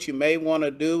load, you may want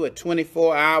to do a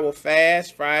 24-hour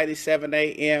fast, Friday 7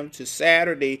 a.m. to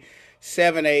Saturday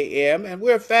 7 a.m. And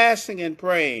we're fasting and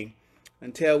praying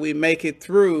until we make it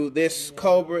through this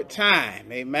COVID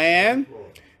time. Amen.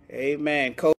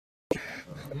 Amen.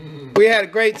 We had a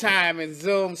great time in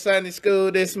Zoom Sunday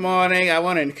School this morning. I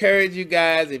want to encourage you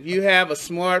guys, if you have a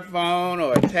smartphone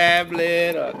or a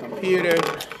tablet or a computer,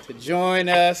 to join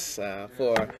us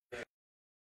for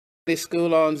Sunday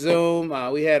School on Zoom.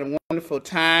 We had a wonderful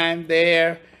time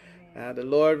there. The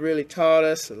Lord really taught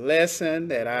us a lesson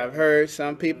that I've heard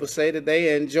some people say that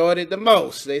they enjoyed it the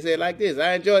most. They say it like this: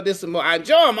 I enjoyed this the most. I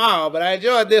enjoy them all, but I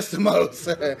enjoyed this the most.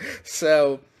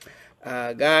 So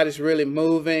God is really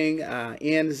moving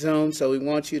in Zoom, so we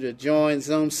want you to join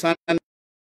Zoom Sunday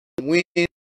Wednesday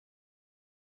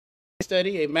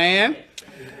study. Amen.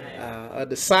 A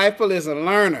disciple is a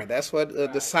learner. That's what a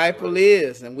disciple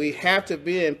is, and we have to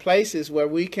be in places where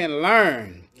we can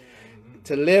learn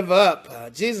to live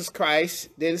up. Jesus Christ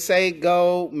didn't say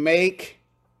go make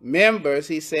members.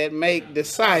 He said make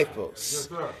disciples. Yes,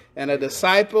 sir. And a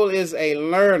disciple is a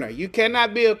learner. You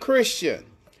cannot be a Christian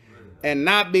and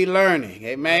not be learning.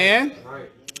 Amen. Right.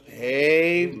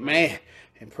 Amen.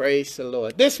 and praise the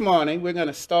Lord. This morning, we're going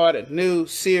to start a new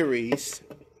series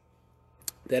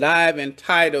that I've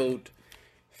entitled,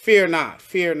 Fear Not,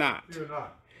 Fear Not. Fear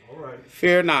not. All right.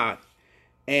 Fear Not.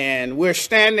 And we're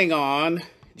standing on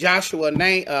Joshua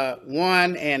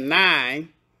 1 and 9,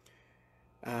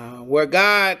 where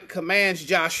God commands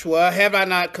Joshua, have I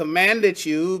not commanded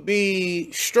you,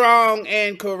 be strong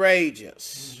and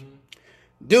courageous.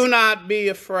 Do not be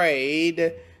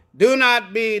afraid. Do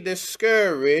not be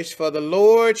discouraged, for the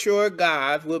Lord your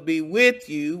God will be with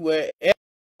you wherever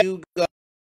you go.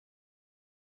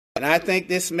 And I think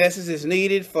this message is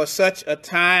needed for such a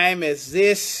time as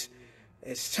this.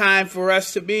 It's time for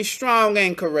us to be strong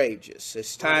and courageous.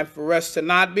 It's time for us to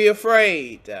not be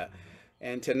afraid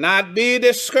and to not be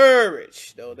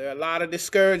discouraged, though there are a lot of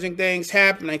discouraging things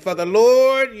happening. For the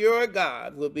Lord your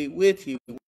God will be with you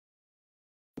wherever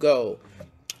you go.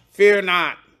 Fear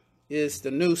Not is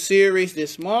the new series.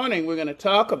 This morning we're going to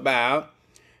talk about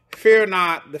Fear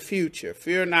Not the Future.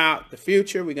 Fear Not the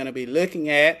Future. We're going to be looking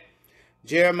at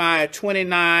Jeremiah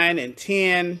 29 and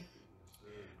 10,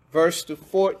 verse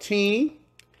 14.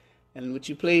 And would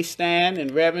you please stand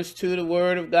in reverence to the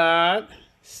word of God?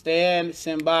 Stand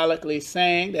symbolically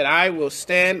saying that I will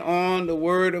stand on the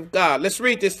word of God. Let's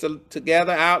read this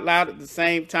together out loud at the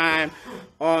same time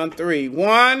on 3.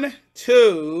 1,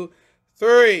 2,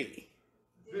 3.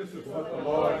 This is what the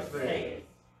Lord says.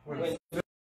 When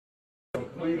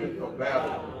completed the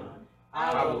battle,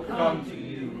 I will come to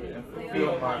you and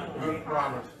fulfill my good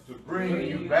promise to bring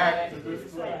you back to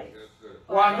this place.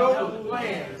 For I know the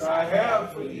plans I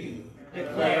have for you,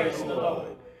 declares the Lord.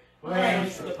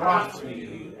 Plans to prosper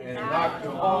you and not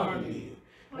to harm you.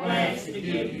 Plans to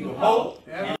give you hope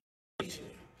and future.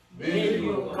 Then you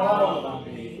will call on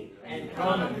me and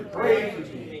come and pray to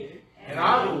me, and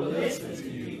I will listen to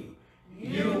you.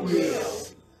 You will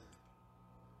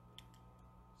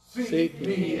seek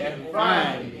me and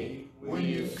find me when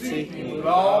you seek me with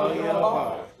all your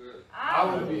heart. I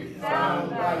will be found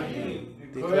by you,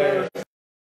 declares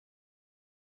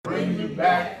bring you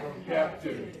back from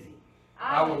captivity.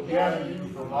 I will gather you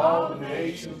from all the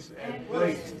nations and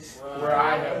places where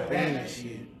I have banished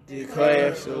you,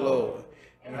 declares the Lord,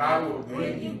 and I will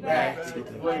bring you back to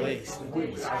the place to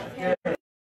which I carried.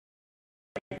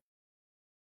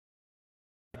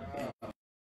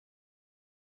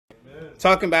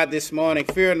 Talking about this morning,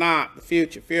 fear not the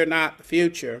future, fear not the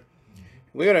future.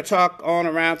 We're going to talk on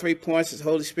around 3 points as the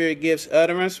Holy Spirit gives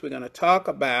utterance. We're going to talk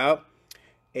about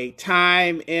a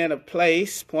time and a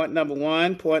place, point number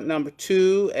 1. Point number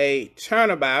 2, a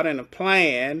turnabout and a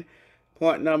plan.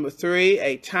 Point number 3,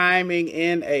 a timing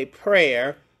in a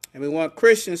prayer. And we want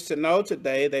Christians to know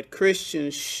today that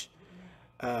Christians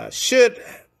should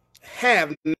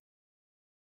have,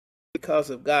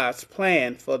 because of God's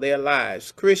plan for their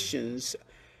lives. Christians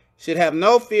should have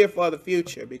no fear for the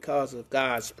future because of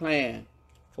God's plan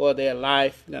for their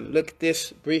life. We're going to look at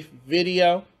this brief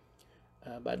video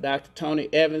by Dr. Tony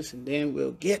Evans, and then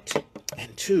we'll get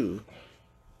into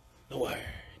the Word.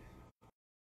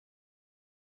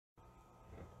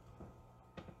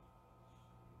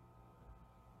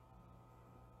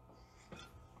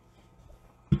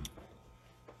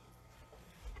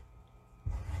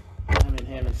 I've been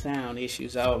having sound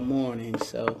issues all morning,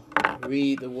 so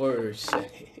read the words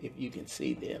if you can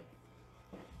see them.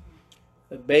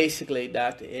 But basically,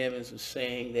 Dr. Evans was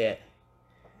saying that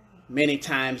many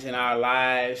times in our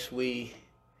lives, we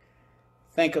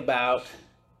think about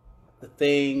the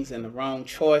things and the wrong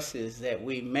choices that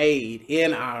we made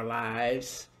in our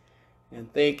lives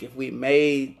and think if we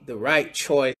made the right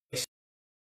choice,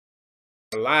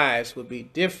 our lives would be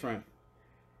different.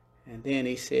 And then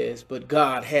he says, but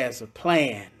God has a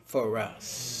plan for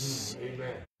us.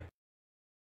 Amen.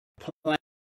 Plan.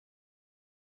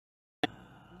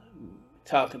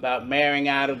 Talk about marrying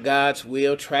out of God's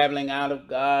will, traveling out of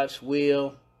God's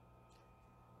will.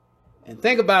 And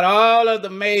think about all of the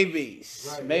maybes.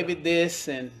 Right, maybe this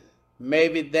and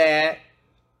maybe that.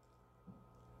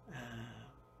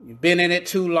 You've been in it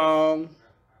too long.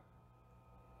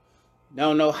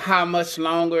 Don't know how much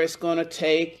longer it's going to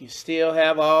take. You still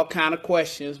have all kind of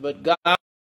questions, but God,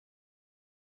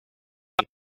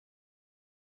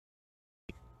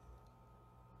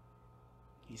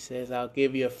 he says, I'll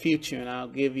give you a future and I'll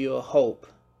give you a hope.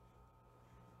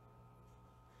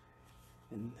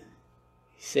 And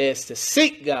he says to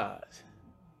seek God.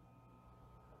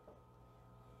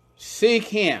 Seek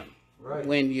him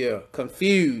when you're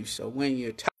confused or when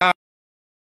you're tired.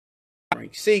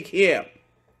 Seek him.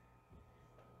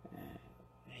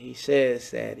 He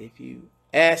says that if you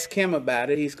ask him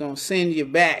about it, he's going to send you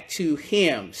back to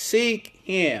him. Seek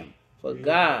him, for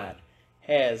God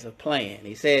has a plan.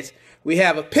 He says, we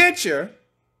have a picture,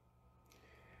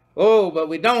 but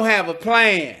we don't have a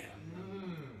plan.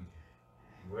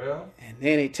 Well, And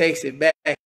then he takes it back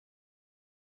to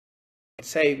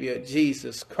Savior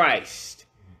Jesus Christ.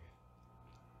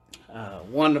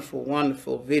 Wonderful,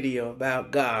 wonderful video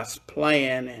about God's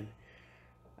plan, and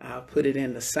I'll put it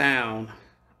in the sound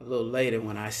a little later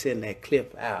when I send that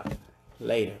clip out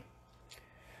later.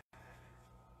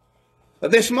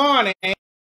 But this morning,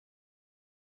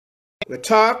 we're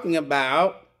talking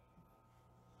about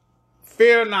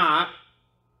fear not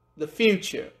the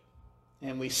future.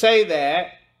 And we say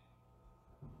that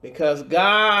because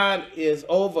God is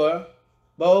over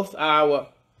both our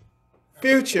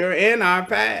future and our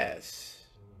past.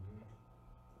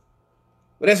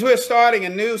 But as we're starting a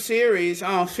new series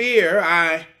on fear,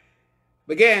 I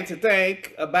began to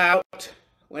think about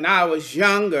when I was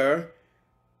younger,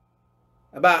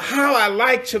 about how I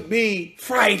liked to be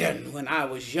frightened when I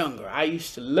was younger. I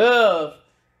used to love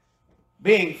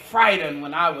being frightened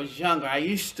when I was younger. I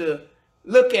used to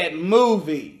look at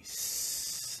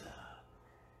movies,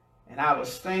 and I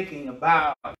was thinking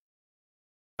about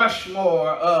Rushmore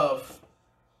of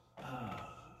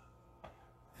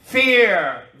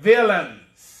fear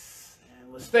villains. I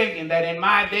was thinking that in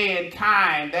my day and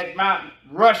time, that Mount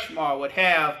Rushmore would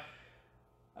have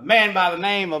a man by the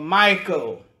name of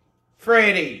Michael,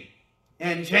 Freddie,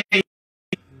 and Jason.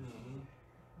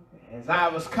 As I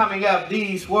was coming up,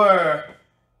 these were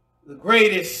the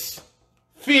greatest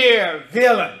fear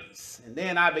villains. And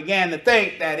then I began to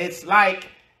think that it's like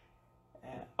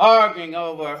arguing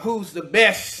over who's the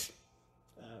best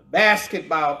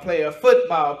basketball player,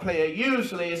 football player.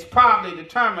 Usually it's probably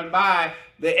determined by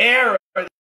the era they're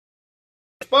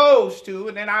exposed to.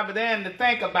 And then I began to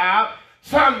think about,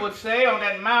 some would say on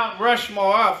that Mount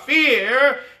Rushmore of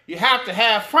fear, you have to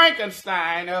have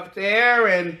Frankenstein up there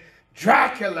and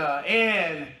Dracula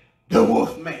and the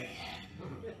Wolfman.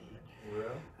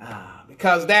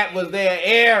 Because that was their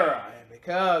era.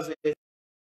 Because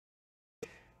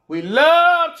we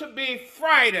love to be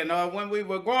frightened, or when we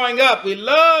were growing up, we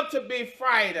loved to be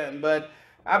frightened. But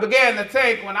I began to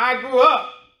think when I grew up,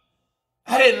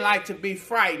 I didn't like to be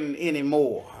frightened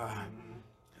anymore.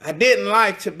 I didn't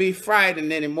like to be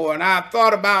frightened anymore. And I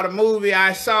thought about a movie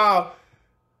I saw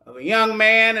of a young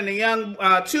man and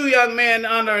two young men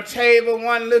under a table.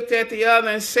 One looked at the other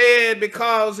and said,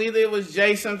 because either it was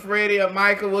Jason, Freddie, or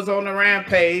Michael was on the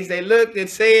rampage, they looked and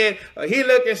said, or he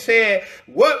looked and said,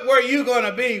 what were you going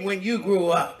to be when you grew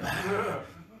up?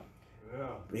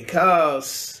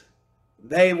 Because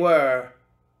they were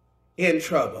in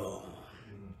trouble.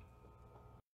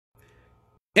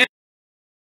 And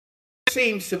it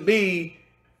seems to be,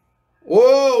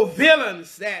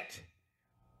 villains that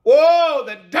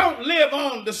don't live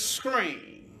on the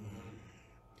screen.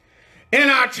 In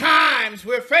our times,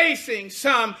 we're facing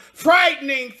some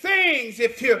frightening things.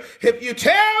 If you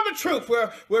tell the truth,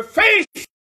 we're facing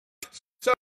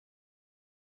some.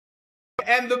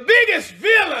 And the biggest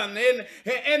villain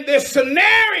in this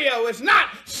scenario is not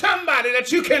somebody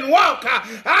that you can walk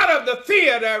out of the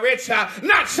theater. It's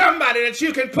not somebody that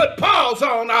you can put pause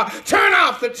on, turn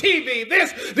off the TV.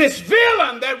 This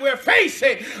villain that we're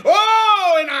facing,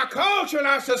 in our culture, in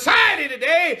our society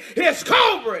today, is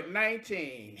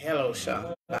COVID-19. Hello,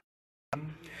 son.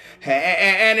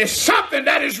 And it's something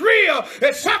that is real.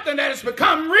 It's something that has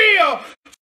become real.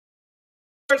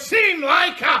 It seemed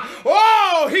like,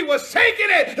 he was taking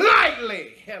it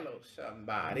lightly. Hello,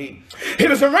 somebody. He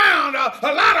was around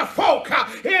a lot of folk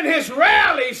in his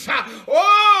rallies.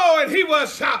 And he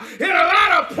was in a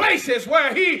lot of places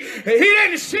where he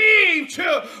didn't seem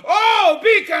to,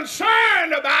 be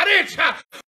concerned about it.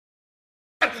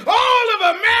 All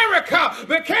of America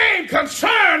became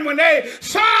concerned when they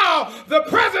saw the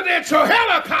presidential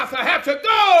helicopter have to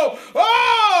go,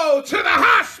 to the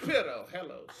hospital.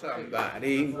 Hello,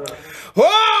 somebody.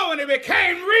 And it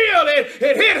became real.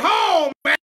 It hit home.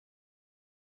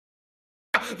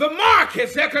 The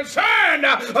markets, they're concerned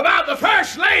about the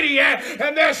First Lady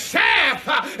and their staff.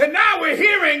 And now we're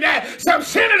hearing that some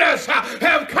senators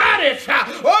have cut it,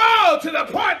 to the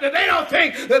point that they don't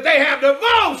think that they have the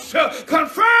votes to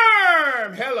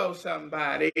confirm. Hello,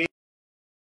 somebody.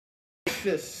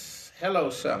 Hello,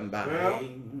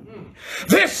 somebody.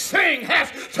 This thing has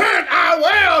turned our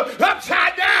world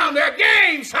upside down. There are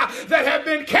games that have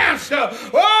been canceled.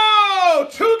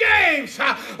 2 games,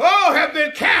 have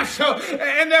been canceled.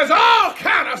 And there's all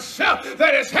kind of stuff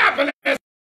that is happening.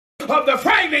 Of the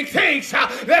frightening things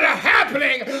that are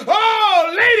happening.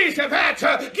 Ladies have had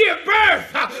to give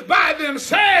birth by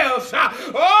themselves. Loved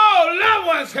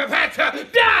ones have had to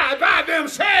die by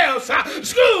themselves.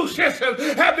 School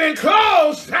systems have been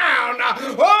closed down.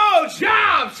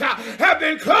 Jobs have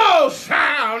been closed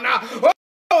down.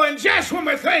 And just when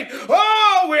we think,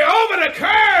 we're over the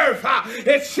curve,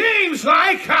 it seems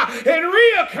like it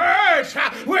reoccurs.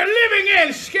 We're living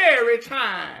in scary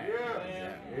times.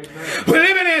 We're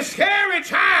living in scary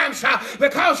times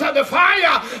because of the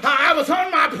fire. I was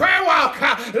on my prayer walk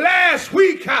last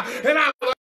week, and I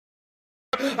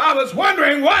was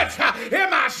wondering, what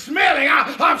am I smelling?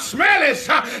 I'm smelling,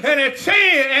 and it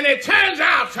turns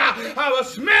out I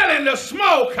was smelling the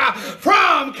smoke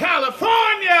from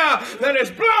California that is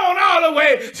blown all the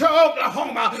way to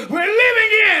Oklahoma. We're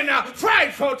living in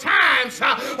frightful times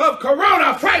of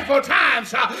corona, frightful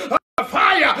times of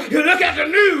fire. You look at the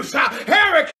news,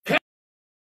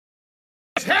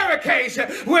 hurricanes.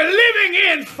 We're living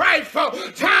in frightful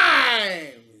times.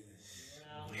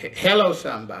 Hello,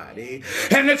 somebody.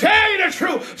 And to tell you the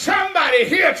truth, somebody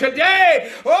here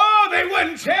today, they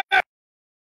wouldn't tell the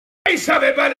face of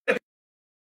it, but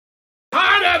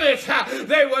part of it,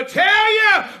 they will tell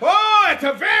you, at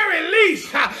the very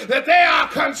least, that they are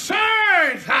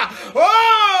concerned.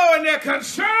 And they're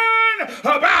concerned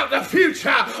about the future.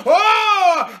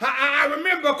 I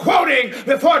remember quoting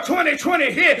before 2020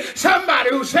 hit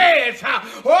somebody who said,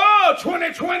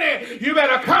 2020, you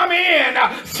better come in,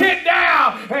 sit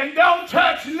down, and don't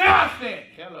touch nothing.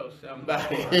 Hello,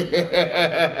 somebody.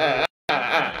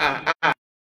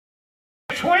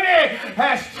 20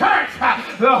 has turned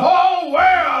the whole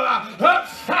world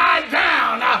upside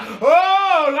down.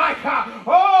 Like a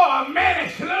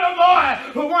menace little boy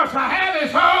who wants to have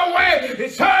his own way. He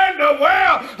turned the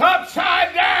world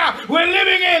upside down. We're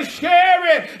living in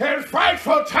scary and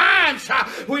frightful times.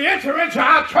 We enter into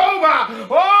October.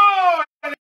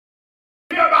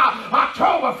 About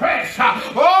Oktoberfest,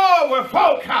 where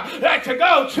folk like to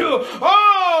go to,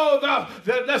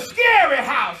 the scary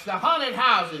house, the haunted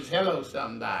houses. Hello,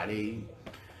 somebody.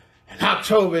 And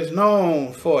October is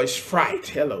known for its fright.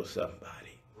 Hello,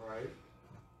 somebody. Right.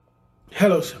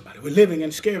 Hello, somebody. We're living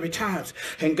in scary times,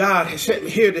 and God has sent me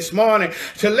here this morning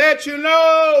to let you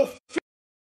know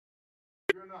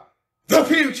the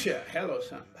future. Hello,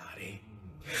 somebody.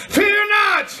 Fear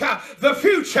not the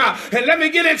future. And let me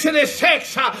get into this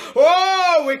text.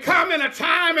 We come in a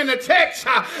time in the text,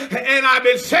 and I've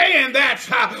been saying that,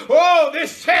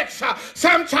 this text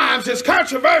sometimes is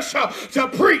controversial to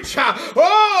preach.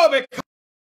 Because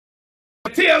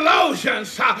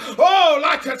theologians,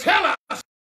 like to tell us,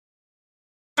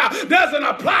 doesn't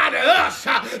apply to us,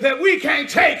 that we can't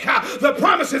take the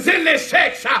promises in this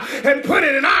text and put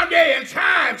it in our day and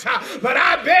times. But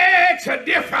I beg to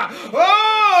differ.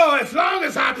 As long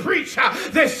as I preach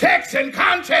this text in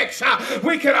context,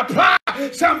 we can apply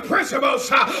some principles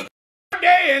for our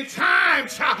day and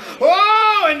times.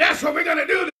 And that's what we're going to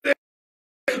do today.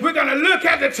 We're going to look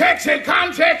at the text in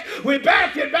context. We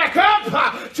back it back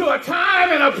up to a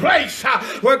time and a place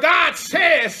where God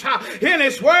says in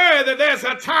his word that there's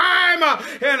a time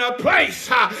and a place.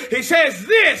 He says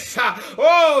this,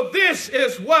 this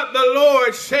is what the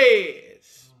Lord says.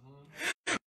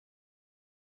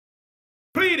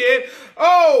 Pleaded,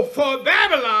 for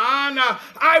Babylon,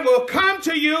 I will come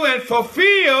to you and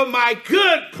fulfill my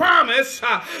good promise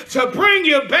to bring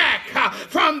you back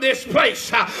from this place.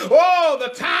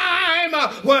 The time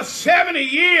was 70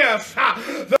 years.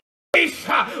 The place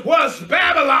was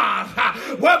Babylon.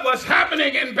 What was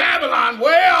happening in Babylon?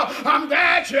 Well, I'm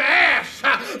glad you asked.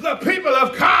 The people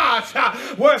of God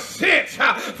were sent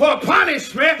for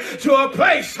punishment to a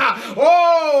place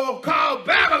called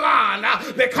Babylon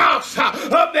because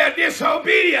of their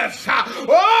disobedience.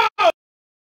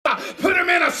 Put them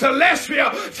in a celestial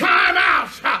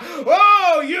timeout.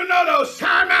 You know those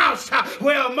timeouts.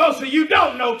 Well, most of you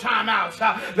don't know timeouts.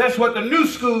 That's what the new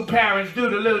school parents do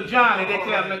to little Johnny. They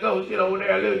tell him to go sit over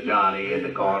there, little Johnny, in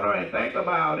the corner and think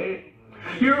about it.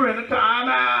 You're in a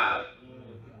timeout.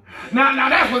 Now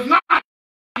that was not.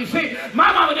 You see,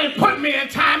 my mama didn't put me in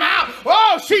timeout.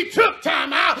 She took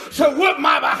time out to whoop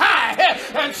my behind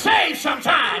and save some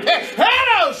time.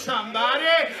 Hello, somebody.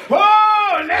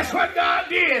 And that's what God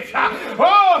did. He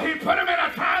put him in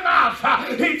a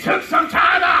timeout. He took some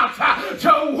time out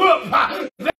to whoop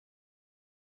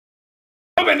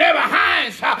in their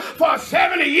behinds for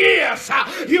 70 years.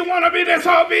 You want to be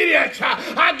disobedient?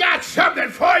 I got something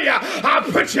for you. I'll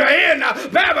put you in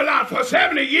Babylon for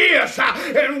 70 years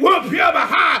and whoop your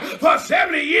behind for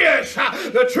 70 years.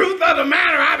 The truth of the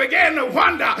matter, I began to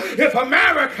wonder if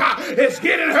America is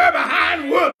getting her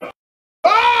behind whooped.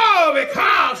 Oh,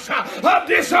 because of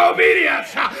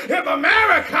disobedience. If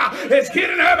America is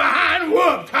getting her behind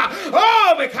whooped.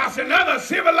 Oh, because in other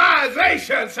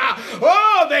civilizations,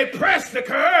 oh, they pressed the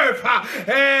curve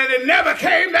and it never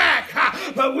came back.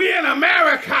 But we in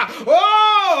America,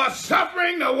 oh, are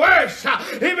suffering the worst.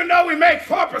 Even though we make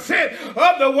 4%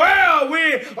 of the world,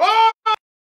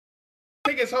 I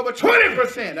think it's over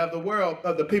 20% of the world,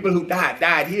 of the people who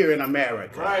died here in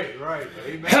America. Right.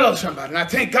 Amen. Hello, somebody. And I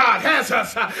think God has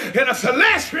us in a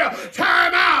celestial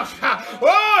timeout.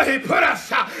 Oh, he put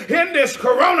us in this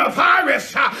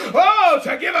coronavirus. Oh,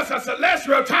 to give us a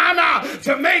celestial timeout,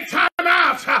 to make time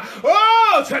out.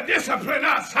 Oh, to discipline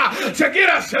us, to get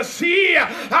us to see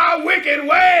our wicked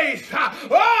ways.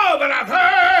 Oh, but I've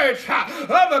heard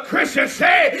other Christians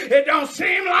say it don't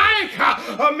seem like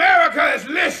America is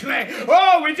listening.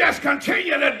 Oh, we just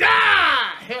continue to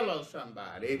die. Hello,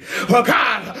 somebody. Well,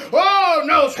 God,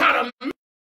 knows how to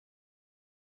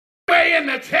way in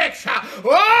the text.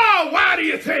 Oh, why do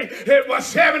you think it was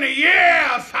 70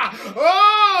 years?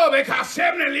 Oh, because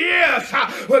 70 years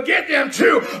will get them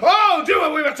to, do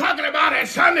what we were talking about in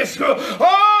Sunday school.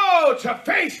 Oh, to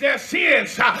face their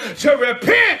sins, to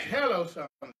repent. Hello, somebody.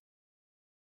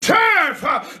 Turn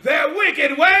from their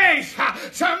wicked ways.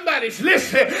 Somebody's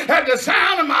listening at the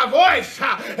sound of my voice,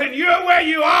 and you're where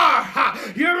you are.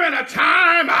 You're in a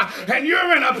time and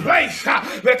you're in a place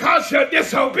because you're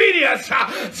disobedience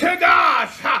to God.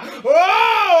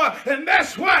 Oh, and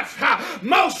that's what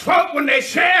most folk, when they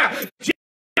share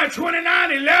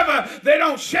 29:11, they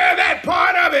don't share that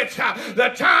part of it. The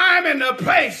time and the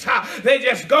place, they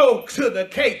just go to the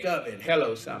cake of it.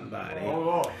 Hello, somebody.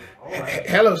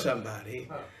 Hello, somebody.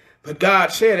 But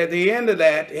God said at the end of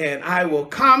that, and I will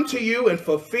come to you and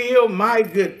fulfill my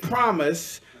good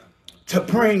promise to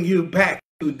bring you back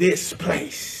to this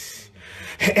place.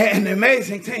 And the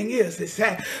amazing thing is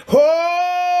that,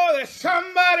 there's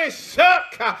somebody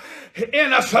stuck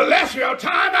in a celestial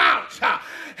timeout.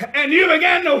 And you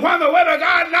begin to wonder whether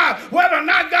or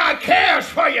not God cares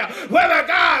for you, whether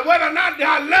or not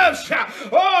God loves you,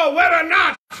 or whether or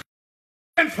not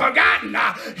forgotten.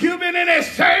 You've been in this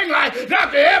thing, like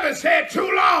Dr. Evans said, too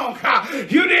long.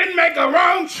 You didn't make a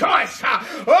wrong choice.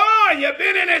 You've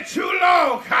been in it too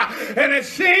long. And it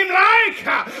seemed like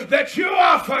that you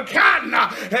are forgotten.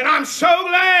 And I'm so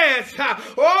glad,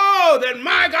 that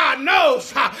my God knows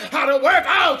how to work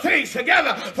all things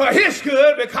together for his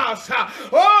good, because,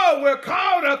 we're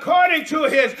called according to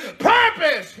his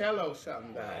purpose. Hello,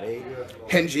 somebody.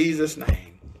 In Jesus' name.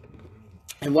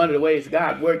 And one of the ways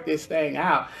God worked this thing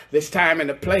out, this time and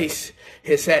the place,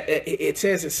 is that it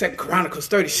says in 2 Chronicles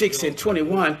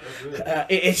 36:21,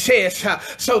 it says,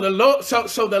 so the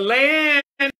land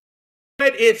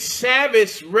its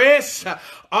Sabbath rest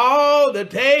all the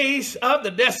days of the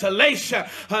desolation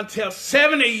until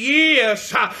 70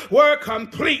 years were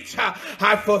complete.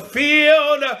 I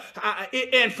fulfilled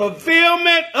in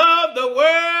fulfillment of the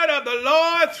word of the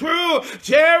Lord through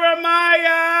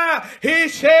Jeremiah. He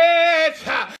said,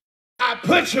 I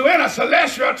put you in a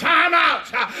celestial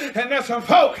timeout, and there's some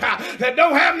folk that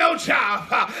don't have no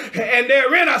job, and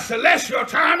they're in a celestial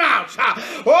timeout.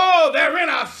 They're in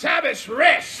a Sabbath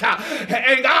rest,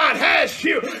 and God has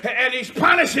you, and he's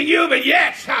punishing you, but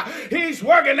yet he's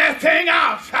working that thing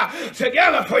out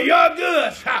together for your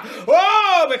good.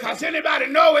 Because anybody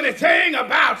know anything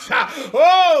about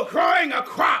growing a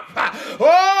crop?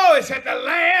 It's that the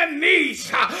land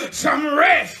needs some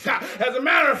rest. As a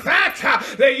matter of fact,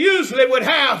 they usually would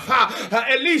have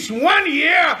at least 1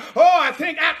 year, I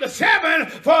think after 7,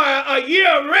 for a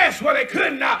year rest where they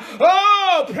couldn't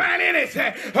plant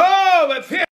anything. But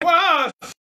this was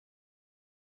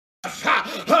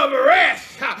of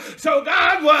rest. So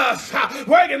God was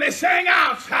working this thing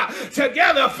out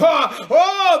together for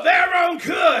their own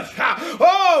good.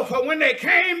 For when they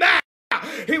came back,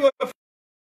 he was,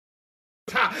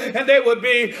 and they would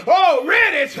be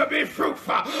ready to be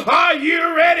fruitful. Are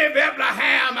you ready,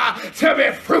 Bethlehem, to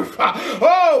be fruitful?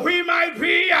 We might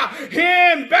be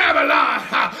in Babylon.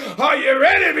 Are you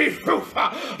ready to be fruitful?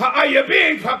 Are you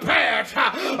being prepared?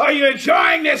 Are you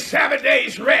enjoying this 7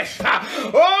 days rest?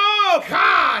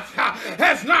 God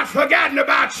has not forgotten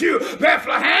about you,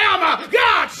 Bethlehem.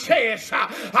 God says,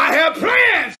 I have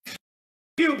plans.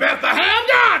 You, Bethlehem,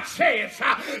 God says,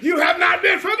 you have not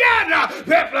been forgotten.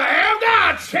 Bethlehem,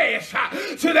 God says,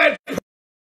 to that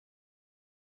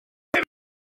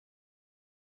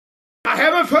I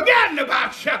haven't forgotten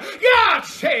about you. God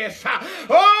says,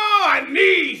 Oh, I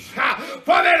need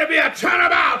for there to be a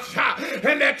turnabout,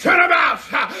 and that turnabout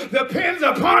depends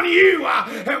upon you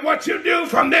and what you do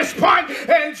from this point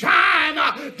in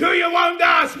time. Do you want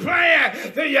God's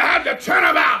plan? Then you have to turn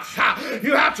about.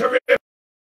 You have to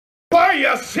for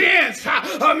your sins,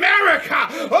 America.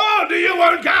 Oh, do you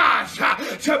want God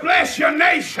to bless your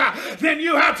nation? Then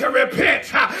you have to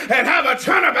repent and have a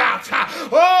turnabout.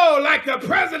 Oh, like the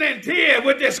president did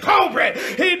with this COVID.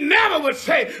 He never would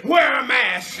say, wear a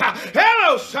mask.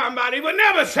 Hello, somebody. He would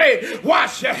never say,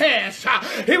 wash your hands.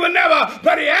 He would never,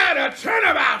 but he had a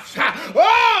turnabout.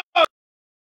 Oh,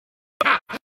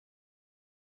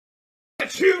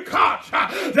 that you caught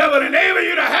that would enable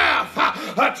you to have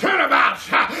a turnabout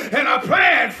and a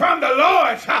plan from the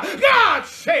Lord. God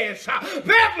says,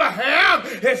 Bethlehem,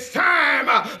 it's time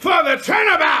for the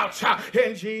turnabout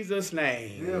in Jesus'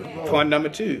 name. Yeah, point number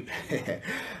 2,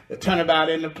 the turnabout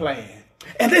in the plan.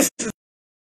 And this is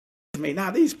me.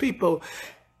 Now, these people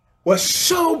was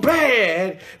so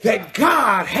bad that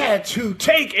God had to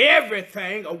take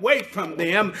everything away from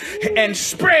them and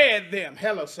spread them.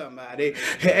 Hello, somebody.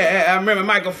 I remember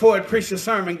Michael Ford preached a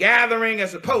sermon, gathering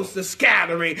as opposed to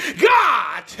scattering.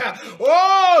 God,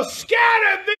 oh,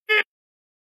 scattered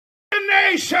the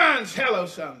nations. Hello,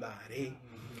 somebody.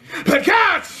 But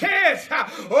God says,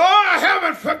 oh, I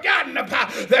haven't forgotten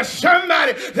about. There's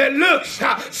somebody that looks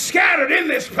scattered in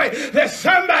this place. There's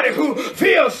somebody who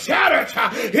feels scattered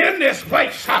in this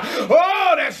place.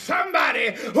 Oh, there's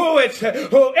somebody who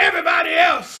everybody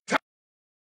else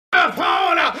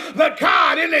upon, but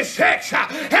God in this text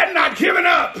had not given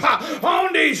up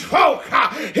on these folk,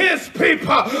 his people.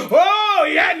 Oh,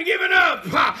 he hadn't given up.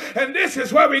 And this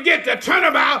is where we get the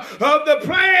turnabout of the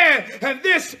plan. And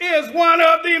this is one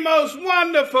of the most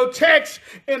wonderful texts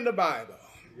in the Bible.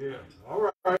 Yeah,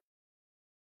 all right.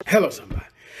 Hello, somebody.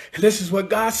 This is what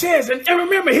God says. And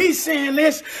remember, he's saying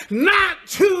this not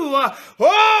to,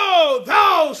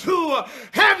 those who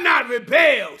have not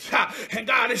rebelled. And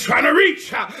God is trying to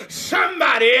reach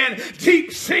somebody in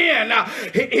deep sin.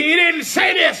 He didn't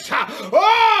say this,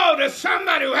 to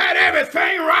somebody who had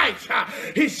everything right.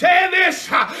 He said this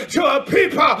to a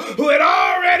people who had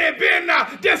already been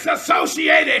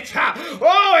disassociated,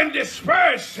 and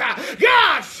dispersed.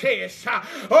 God says,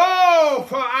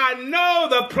 for I know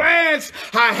the plans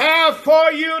I have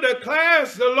for you,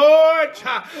 declares the Lord,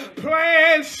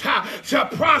 plans to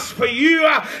prosper you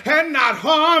and not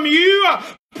harm you,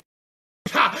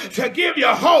 to give you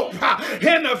hope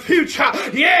in the future.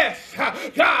 Yes,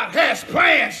 God has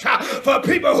plans for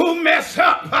people who mess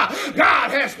up.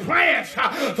 God has plans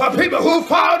for people who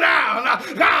fall down.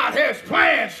 God has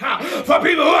plans for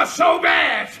people who are so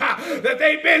bad that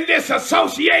they've been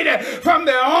disassociated from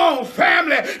their own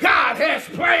family. God has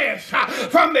plans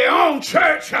from their own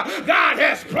church. God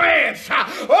has plans,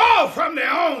 from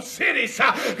their own cities.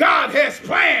 God has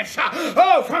plans,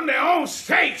 from their own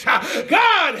states.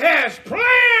 God has plans.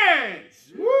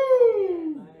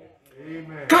 Woo.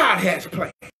 Amen. God has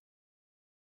plans.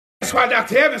 That's why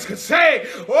Dr. Evans could say,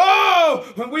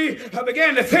 when we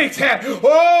began to think that,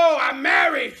 I'm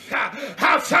married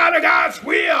outside of God's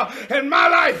will and my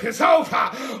life is over.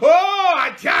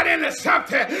 I got into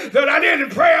something that I didn't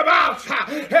pray about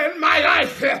and my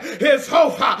life is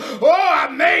over. I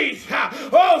made,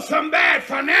 some bad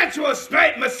financial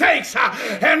mistakes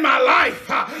and my life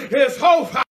is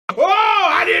over.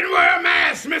 I didn't wear a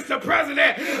mask, Mr.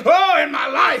 President. In my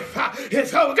life,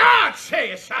 it's over. God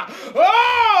says,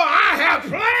 I have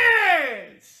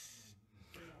plans.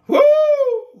 Woo!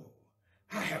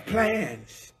 I have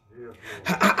plans.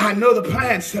 I know the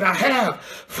plans that I have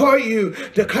for you,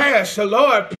 declares the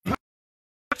Lord.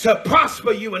 To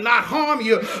prosper you and not harm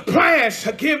you, plans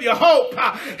to give you hope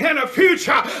in the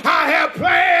future. I have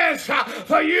plans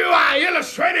for you. I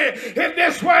illustrated it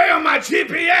this way on my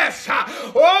GPS.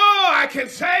 I can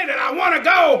say that I want to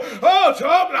go to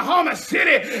Oklahoma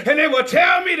City, and it will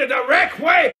tell me the direct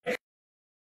way.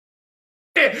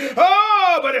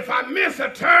 But if I miss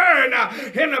a turn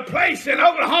in the place in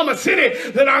Oklahoma City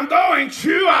that I'm going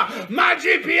to, my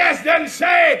GPS doesn't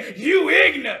say, you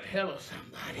ignorant. Hello, somebody.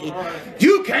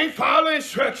 You can't follow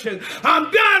instructions.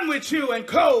 I'm done with you, and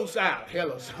close out.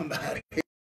 Hello, somebody.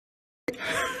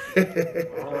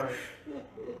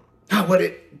 Now, what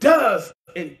it does,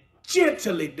 and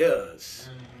gently does,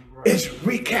 is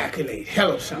recalculate.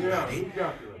 Hello, somebody.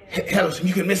 Hello,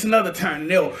 you can miss another turn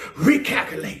and it'll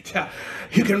recalculate.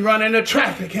 You can run into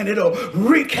traffic and it'll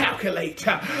recalculate.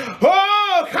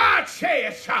 God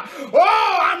says,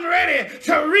 I'm ready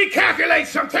to recalculate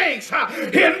some things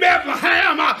in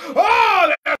Bethlehem.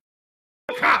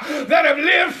 that have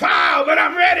lived foul, but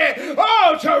I'm ready,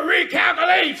 to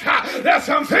recalculate. There's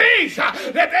some things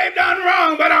that they've done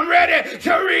wrong, but I'm ready to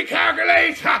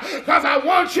recalculate because I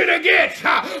want you to get,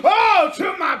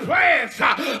 to my plans.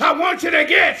 I want you to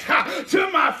get to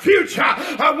my future.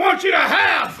 I want you to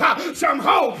have some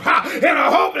hope in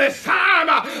a hopeless time.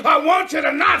 I want you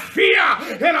to not fear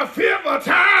in a fearful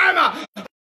time.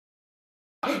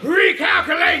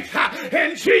 Recalculate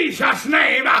in Jesus'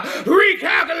 name.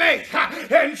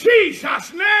 Recalculate in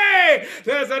Jesus' name.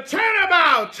 There's a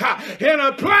turnabout in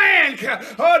a plan.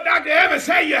 Oh, Dr. Evans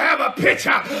say you have a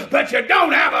picture, but you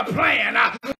don't have a plan.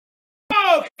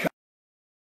 Oh,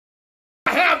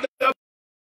 I have the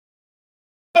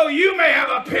you may have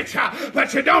a picture,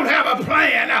 but you don't have a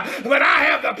plan. But I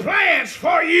have the plans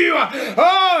for you.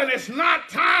 And it's not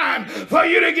time for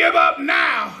you to give up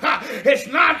now. It's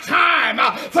not time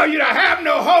for you to have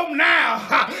no hope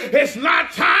now. It's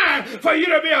not time for you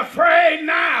to be afraid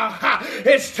now.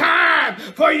 It's time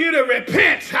for you to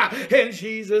repent in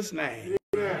Jesus' name.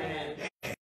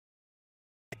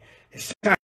 It's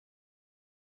time in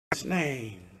Jesus'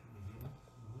 name.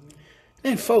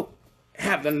 Then folk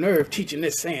have the nerve teaching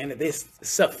this, saying that this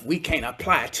stuff we can't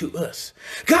apply to us.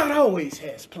 God always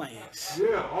has plans.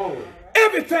 Yeah, always.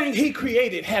 Everything he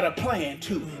created had a plan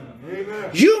to it. Amen.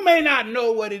 You may not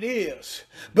know what it is,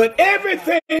 but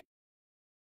everything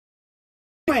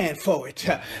plan for it.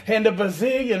 And the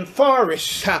Brazilian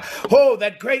forest,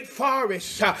 that great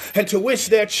forest into which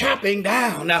they're chopping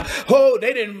down,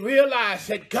 they didn't realize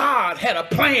that God had a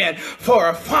plan for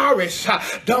a forest.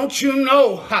 Don't you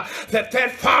know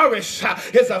that forest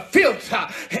is a filter,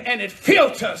 and it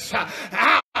filters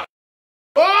out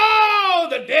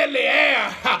the deadly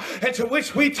air into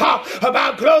which we talk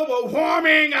about global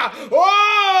warming.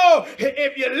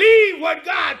 If you leave what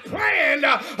God planned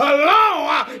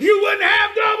alone, you wouldn't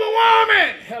have global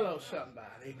warming. Hello,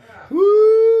 somebody.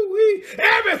 Woo-wee.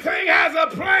 Everything has a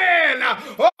plan.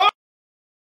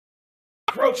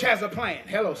 Cockroach has a plan.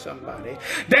 Hello, somebody.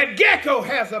 That gecko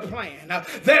has a plan.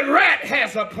 That rat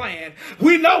has a plan.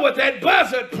 We know what that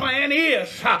buzzard plan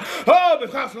is.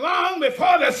 Because long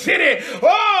before the city,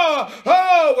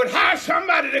 would hire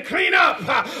somebody to clean up,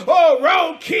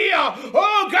 roadkill,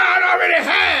 God already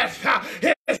has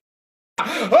his.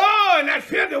 And that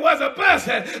filter was a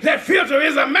buzzard. That filter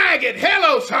is a maggot.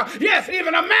 Hello, sir. Yes,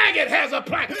 even a maggot has a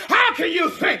plan. How can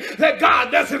you think that God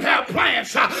doesn't have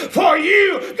plans for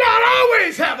you? God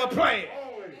always have a plan.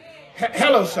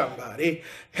 Hello, somebody.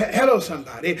 Hello,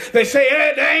 somebody. They say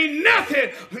there ain't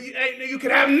nothing. You can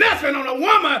have nothing on a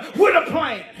woman with a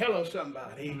plan. Hello,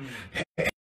 somebody.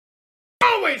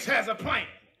 Always has a plan.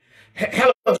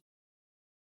 Hello,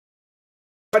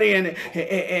 somebody. And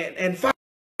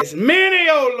as many,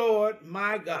 O Lord,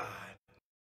 my God.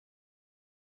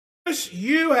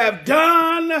 You have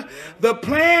done the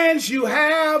plans you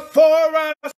have for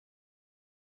us.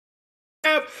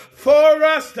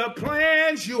 The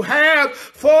plans you have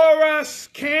for us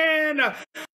can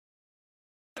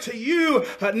to you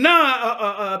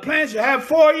plans you have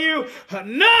for you,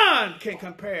 none can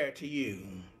compare to you.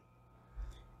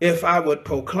 If I would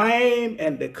proclaim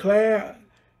and declare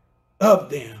of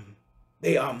them,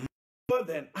 they are more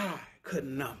than I could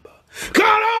number.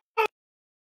 God,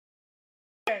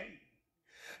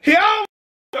 he always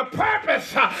has a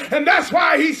purpose, and that's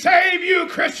why he saved you,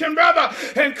 Christian brother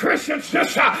and Christian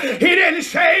sister. He didn't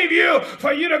save you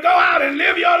for you to go out and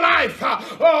live your life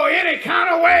any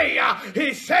kind of way.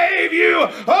 He saved you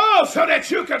so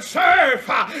that you could serve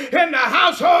in the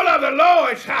household of the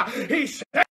Lord. He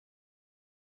saved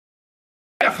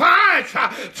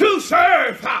to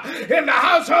serve in the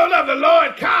household of the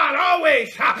Lord. God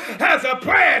always has a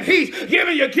plan. He's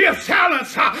giving you gifts,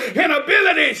 talents, and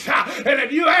abilities. And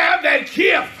if you have that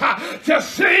gift to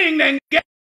sing, then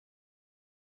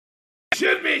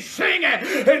should be singing.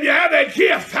 If you have that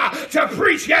gift to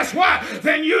preach, guess what?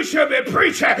 Then you should be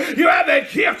preaching. You have that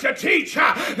gift to teach,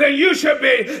 then you should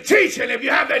be teaching. If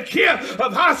you have that gift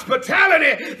of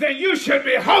hospitality, then you should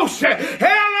be hosting.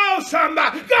 Hello,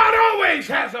 somebody. God always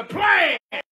has a plan.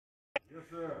 Yes,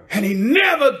 sir. And he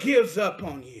never gives up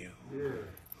on you. Yeah.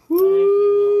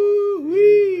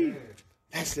 Woo-wee.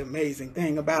 That's the amazing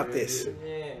thing about this.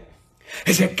 Yeah.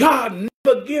 Is that God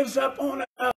never gives up on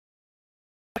us.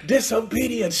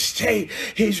 Disobedient state,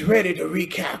 he's ready to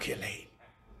recalculate.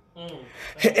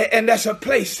 And that's a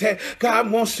place that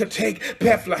God wants to take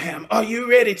Bethlehem. Are you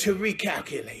ready to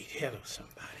recalculate? Hello,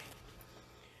 somebody.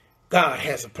 God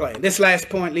has a plan. This last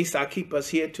point, at least I'll keep us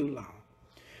here too long.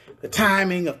 The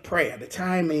timing of prayer, the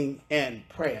timing and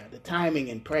prayer, the timing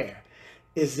in prayer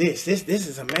is this. This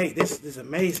is amazing. This is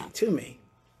amazing to me.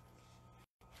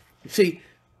 You see,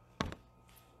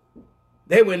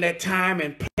 They were in that time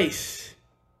and place.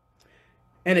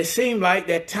 And it seemed like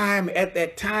at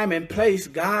that time and place,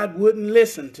 God wouldn't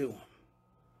listen to them.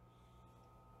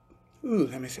 Ooh,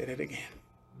 let me say that again.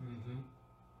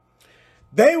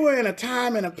 They were in a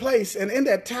time and a place, and in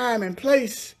that time and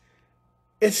place,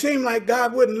 it seemed like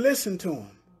God wouldn't listen to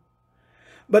them.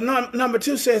 But number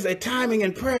 2 says a timing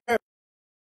in prayer. This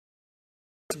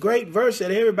great verse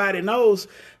that everybody knows,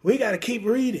 we got to keep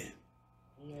reading.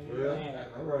 Yeah.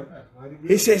 All right.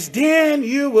 He says, then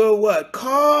you will what?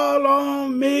 Call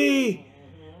on me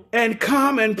and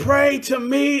come and pray to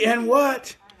me and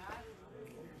what?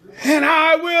 And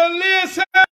I will listen.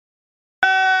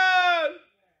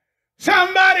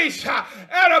 Somebody's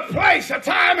at a place, a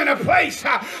time and a place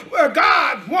where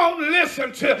God won't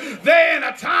listen to. They're in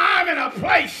a time and a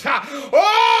place.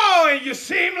 And you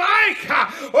seem like,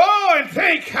 and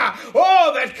think,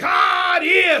 that God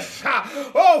is,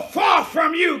 far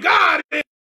from you. God is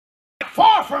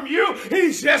far from you.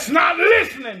 He's just not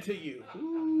listening to you.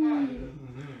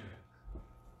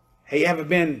 Have you ever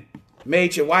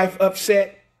made your wife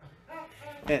upset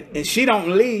and she don't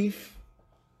leave?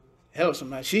 Hello,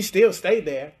 somebody. She still stayed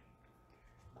there,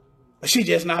 but she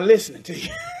just not listening to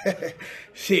you.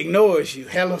 She ignores you.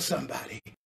 Hello, somebody.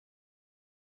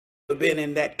 Been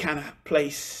in that kind of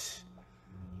place.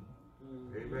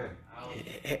 Amen.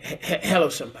 Hello,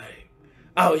 somebody.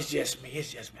 Oh, it's just me.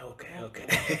 It's just me. Okay.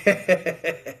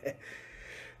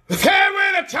 There were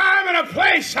in a time and a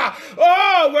place,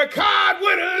 where God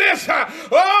wouldn't listen.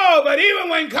 But even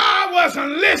when God wasn't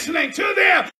listening to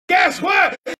them, guess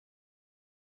what?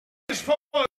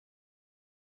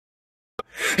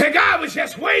 And God was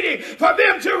just waiting for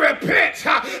them to repent.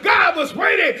 God was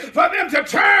waiting for them to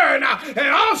turn. And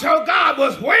also God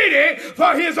was waiting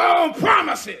for his own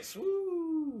promises.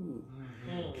 Ooh.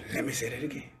 Let me say that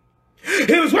again.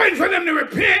 He was waiting for them to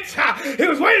repent. He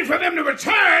was waiting for them to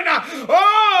return.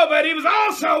 But he was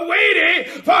also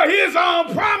waiting for his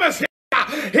own promises.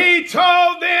 He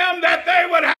told them that they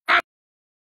would have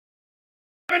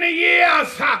 70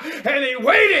 years, and he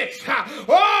waited,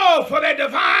 for that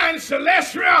divine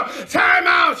celestial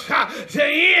timeout to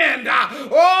end.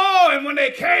 And when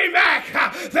they came back,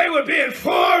 they would be in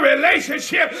full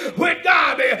relationship with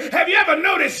God. Have you ever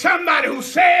noticed somebody who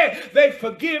said they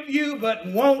forgive you but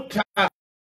won't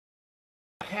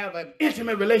have an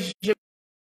intimate relationship?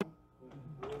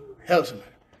 Hello,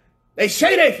 somebody. They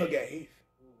say they forgave,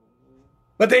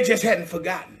 but they just hadn't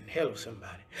forgotten. Hello,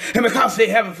 somebody. And because they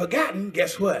haven't forgotten,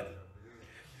 guess what?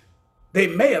 They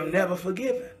may have never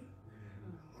forgiven.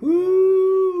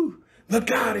 Ooh, but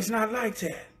God is not like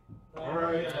that. All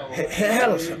right.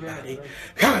 Hello, somebody.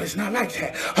 God is not like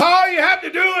that. All you have to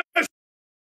do is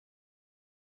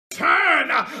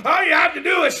turn. All you have to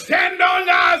do is stand on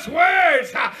God's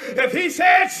words. If he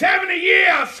said 70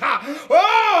 years,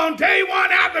 on day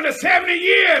one after the 70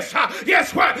 years,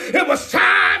 guess what? It was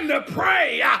time to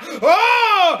pray.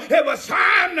 It was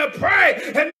time to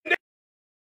pray.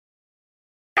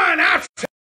 And after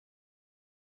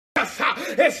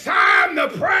it's time to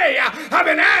pray. I've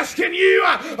been asking you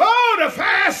to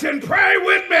fast and pray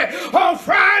with me on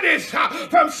Fridays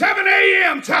from 7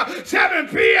 a.m. to 7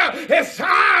 p.m. It's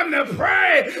time to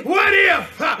pray. What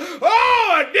if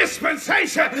a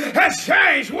dispensation has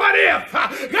changed? What if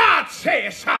God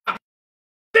says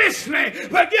listening,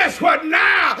 but guess what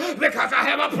now? Because I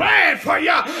have a plan for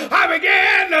you, I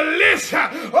began to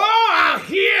listen. I'll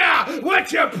hear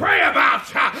what you pray about.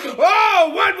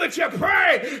 What would you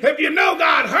pray if you know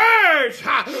God heard?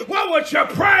 What would you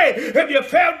pray if you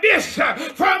felt distant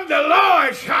from the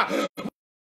Lord?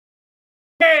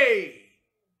 Hey,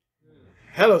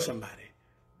 hello, somebody.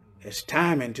 It's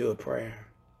time into a prayer,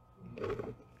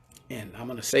 and I'm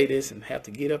going to say this and have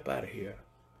to get up out of here.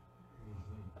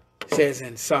 It says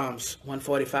in Psalms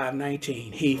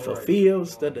 145:19, he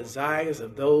fulfills the desires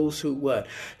of those who what?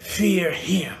 Fear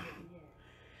him.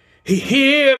 He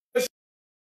hears,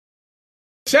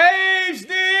 saves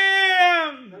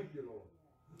them.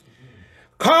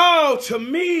 Call to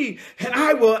me and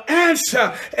I will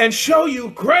answer and show you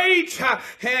great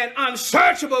and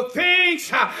unsearchable things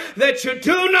that you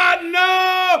do not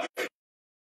know.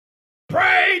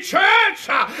 Pray, church.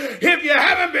 If you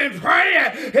haven't been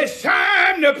praying, it's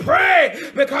time to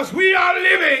pray, because we are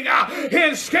living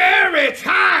in scary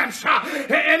times,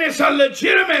 and it's a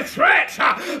legitimate threat.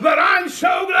 But I'm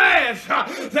so glad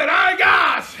that our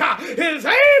God is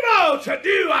able to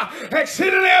do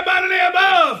exceedingly abundantly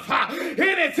above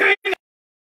anything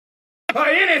or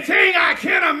anything I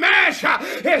can imagine.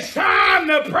 It's time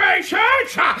to pray,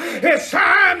 church. It's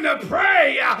time to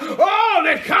pray.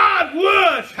 That God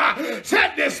would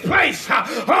set this place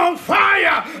on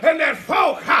fire, and that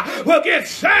folk will get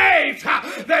saved,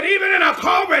 that even in a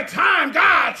COVID time,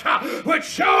 God would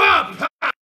show up,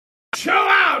 show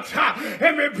out,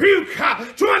 and rebuke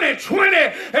 2020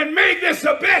 and make this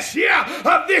the best year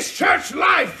of this church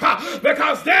life,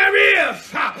 because there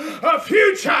is a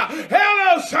future.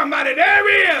 Hello, somebody.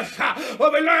 There is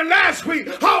what we learned last week,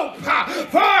 hope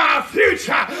for our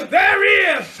future.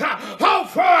 There is hope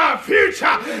for our future,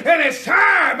 and it's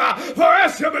time for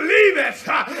us to believe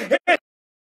it.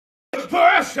 For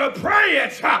us to pray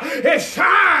it. It's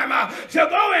time to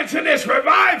go into this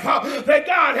revival that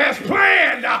God has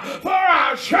planned for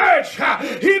our church.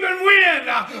 Even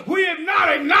when we have not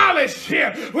acknowledged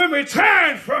Him, when we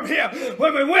turned from Him,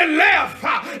 when we went left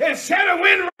instead of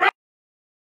went right,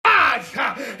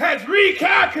 God has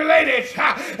recalculated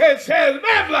and says,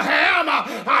 Bethlehem,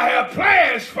 I have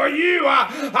plans for you.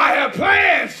 I have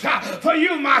plans for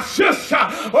you, my sister.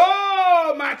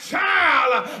 Oh, my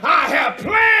child, I have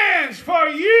plans for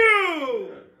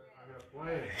you.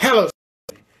 Hello.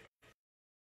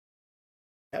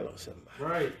 Hello, somebody.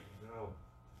 Right. No.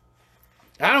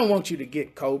 I don't want you to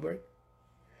get covert,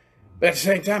 but at the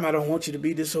same time, I don't want you to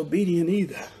be disobedient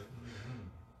either.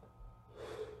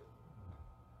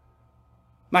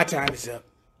 My time is up.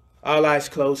 All eyes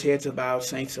closed, heads are bowed,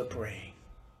 saints are praying.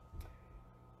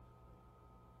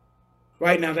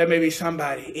 Right now, there may be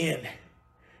somebody in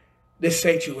this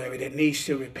sanctuary that needs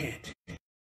to repent.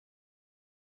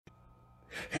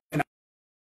 And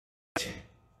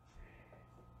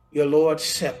your Lord's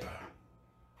Supper.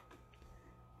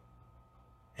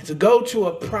 And to go to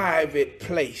a private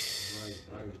place.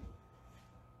 Right.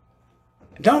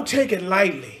 Don't take it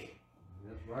lightly.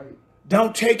 That's right.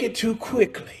 Don't take it too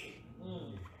quickly.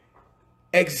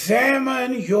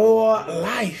 Examine your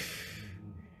life.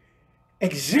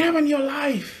 Examine your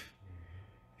life.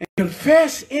 And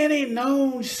confess any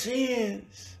known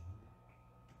sins.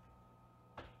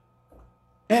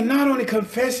 And not only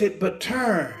confess it, but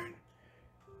turn.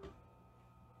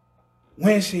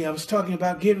 Wednesday, I was talking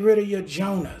about get rid of your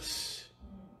Jonahs.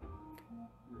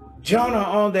 Jonah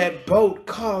on that boat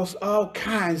caused all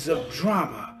kinds of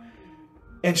drama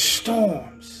and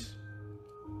storms.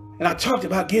 And I talked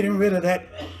about getting rid of that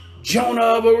Jonah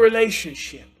of a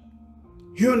relationship.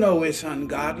 You know it's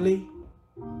ungodly.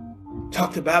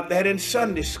 Talked about that in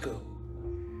Sunday school.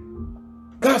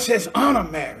 God says honor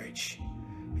marriage.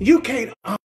 You can't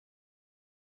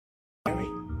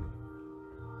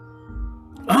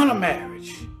honor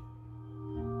marriage.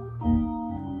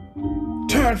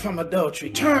 Turn from adultery.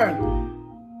 Turn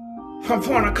from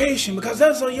fornication, because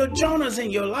those are your Jonahs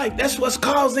in your life. That's what's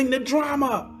causing the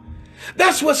drama.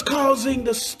 That's what's causing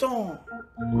the storm.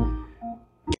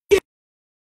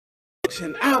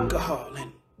 And alcohol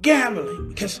and gambling,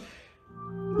 because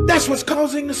that's what's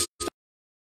causing the storm.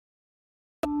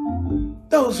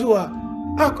 Those who are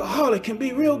alcoholic can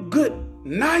be real good,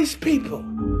 nice people,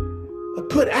 but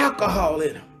put alcohol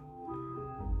in them.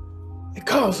 It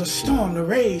causes a storm to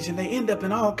rage, and they end up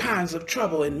in all kinds of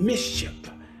trouble and mischief.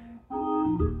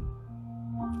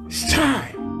 It's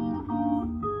time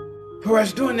for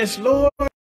us doing this, Lord,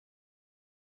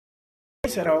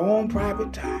 at our own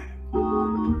private time.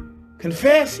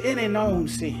 Confess any known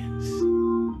sins.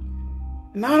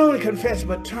 Not only confess,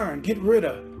 but turn. Get rid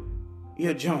of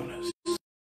your Jonahs.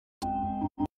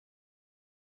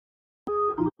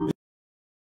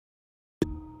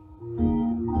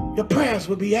 Your prayers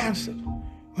will be answered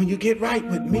when you get right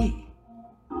with me.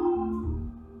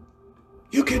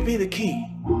 You could be the key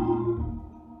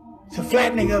to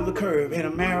flattening of the curve in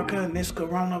America and this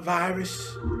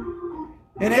coronavirus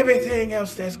and everything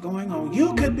else that's going on.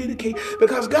 You could be the key,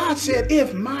 because God said,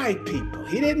 if my people.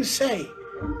 He didn't say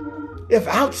if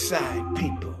outside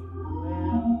people.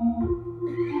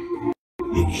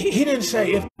 He didn't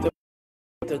say if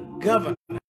the governor,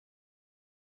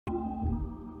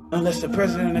 unless the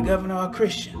president and the governor are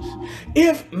Christians.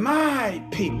 If my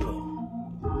people.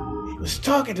 He was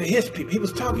talking to his people. He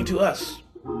was talking to us,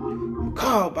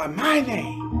 called by my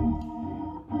name,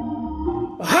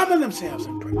 humble themselves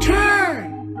and pray. Turn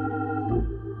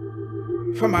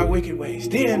from my wicked ways.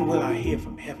 Then will I hear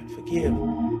from heaven, forgive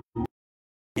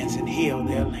and heal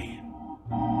their land.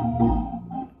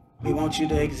 We want you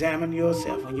to examine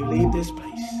yourself when you leave this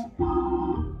place.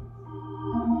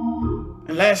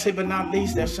 And lastly but not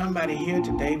least, there's somebody here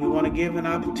today. We want to give an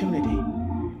opportunity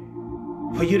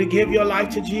for you to give your life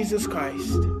to Jesus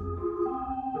Christ.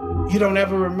 You don't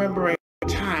ever remember a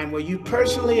time where you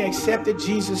personally accepted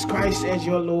Jesus Christ as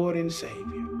your Lord and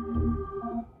Savior.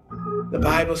 The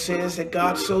Bible says that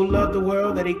God so loved the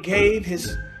world that He gave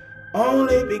His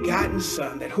only begotten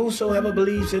Son, that whosoever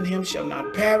believes in Him shall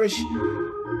not perish,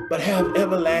 but have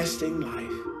everlasting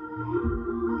life.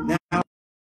 Now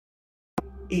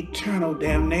eternal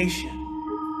damnation.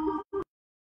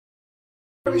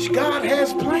 God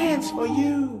has plans for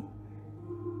you.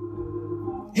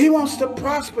 He wants to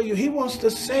prosper you. He wants to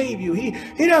save you. He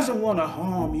doesn't want to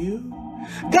harm you.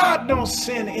 God don't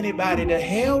send anybody to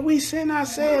hell. We send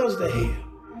ourselves to hell.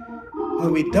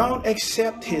 When we don't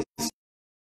accept his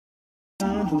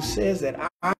son who says that I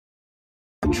am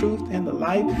the truth and the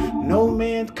life, no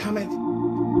man cometh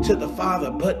to the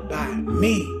Father but by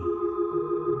me.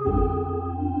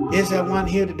 Is there one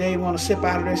here today who want to slip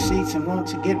out of their seats and want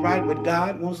to get right with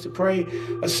God, wants to pray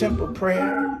a simple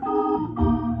prayer?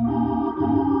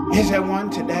 Is there one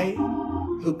today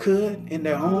who could, in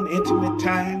their own intimate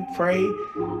time, pray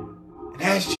and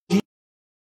ask Jesus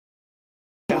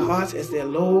in their hearts as their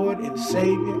Lord and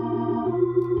Savior,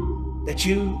 that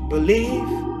you believe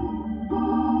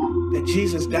that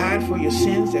Jesus died for your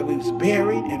sins, that he was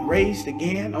buried and raised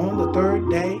again on the third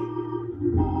day?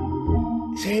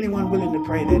 Is there anyone willing to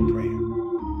pray that prayer?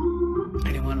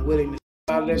 Anyone willing to slip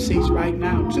out of their seats right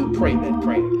now to pray that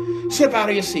prayer? Slip out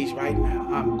of your seats right now.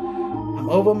 I'm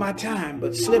over my time,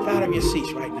 but slip out of your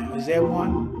seats right now. Is there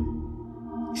one?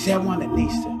 Is there one that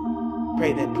needs to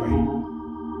pray that prayer?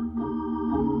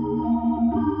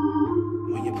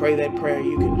 When you pray that prayer,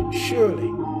 you can surely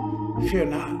fear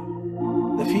not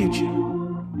the future.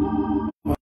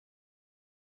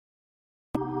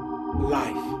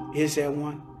 Life. Is there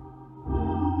one?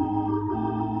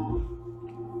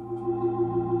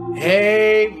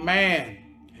 Amen.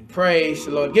 And praise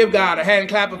the Lord. Give God a hand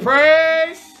clap of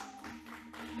praise.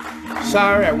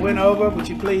 Sorry, I went over. Would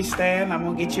you please stand? I'm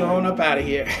going to get you on up out of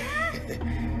here.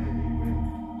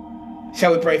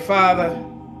 Shall we pray? Father,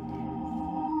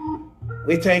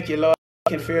 we thank you, Lord,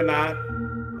 and fear not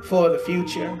for the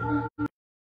future.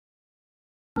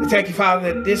 We thank you,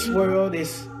 Father, that this world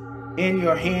is in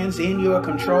your hands, in your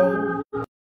control.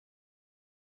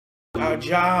 Our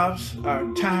jobs,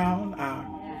 our town,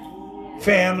 our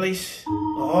families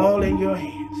are all in your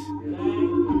hands.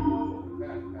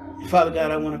 Father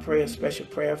God, I want to pray a special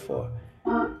prayer for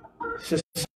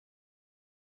Sister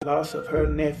loss of her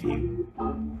nephew.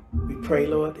 We pray,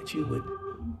 Lord, that you would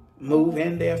move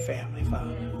in their family,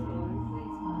 Father.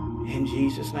 In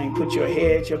Jesus' name, put your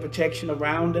hedge, your protection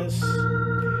around us.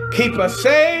 Keep us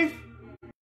safe.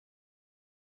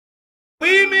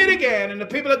 We meet again. And the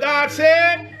people of God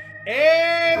said,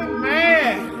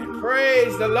 amen.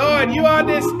 Praise the Lord. You are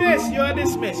dismissed. You are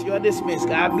dismissed. You are dismissed.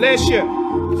 God bless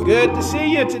you. It's good to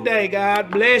see you today. God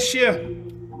bless you.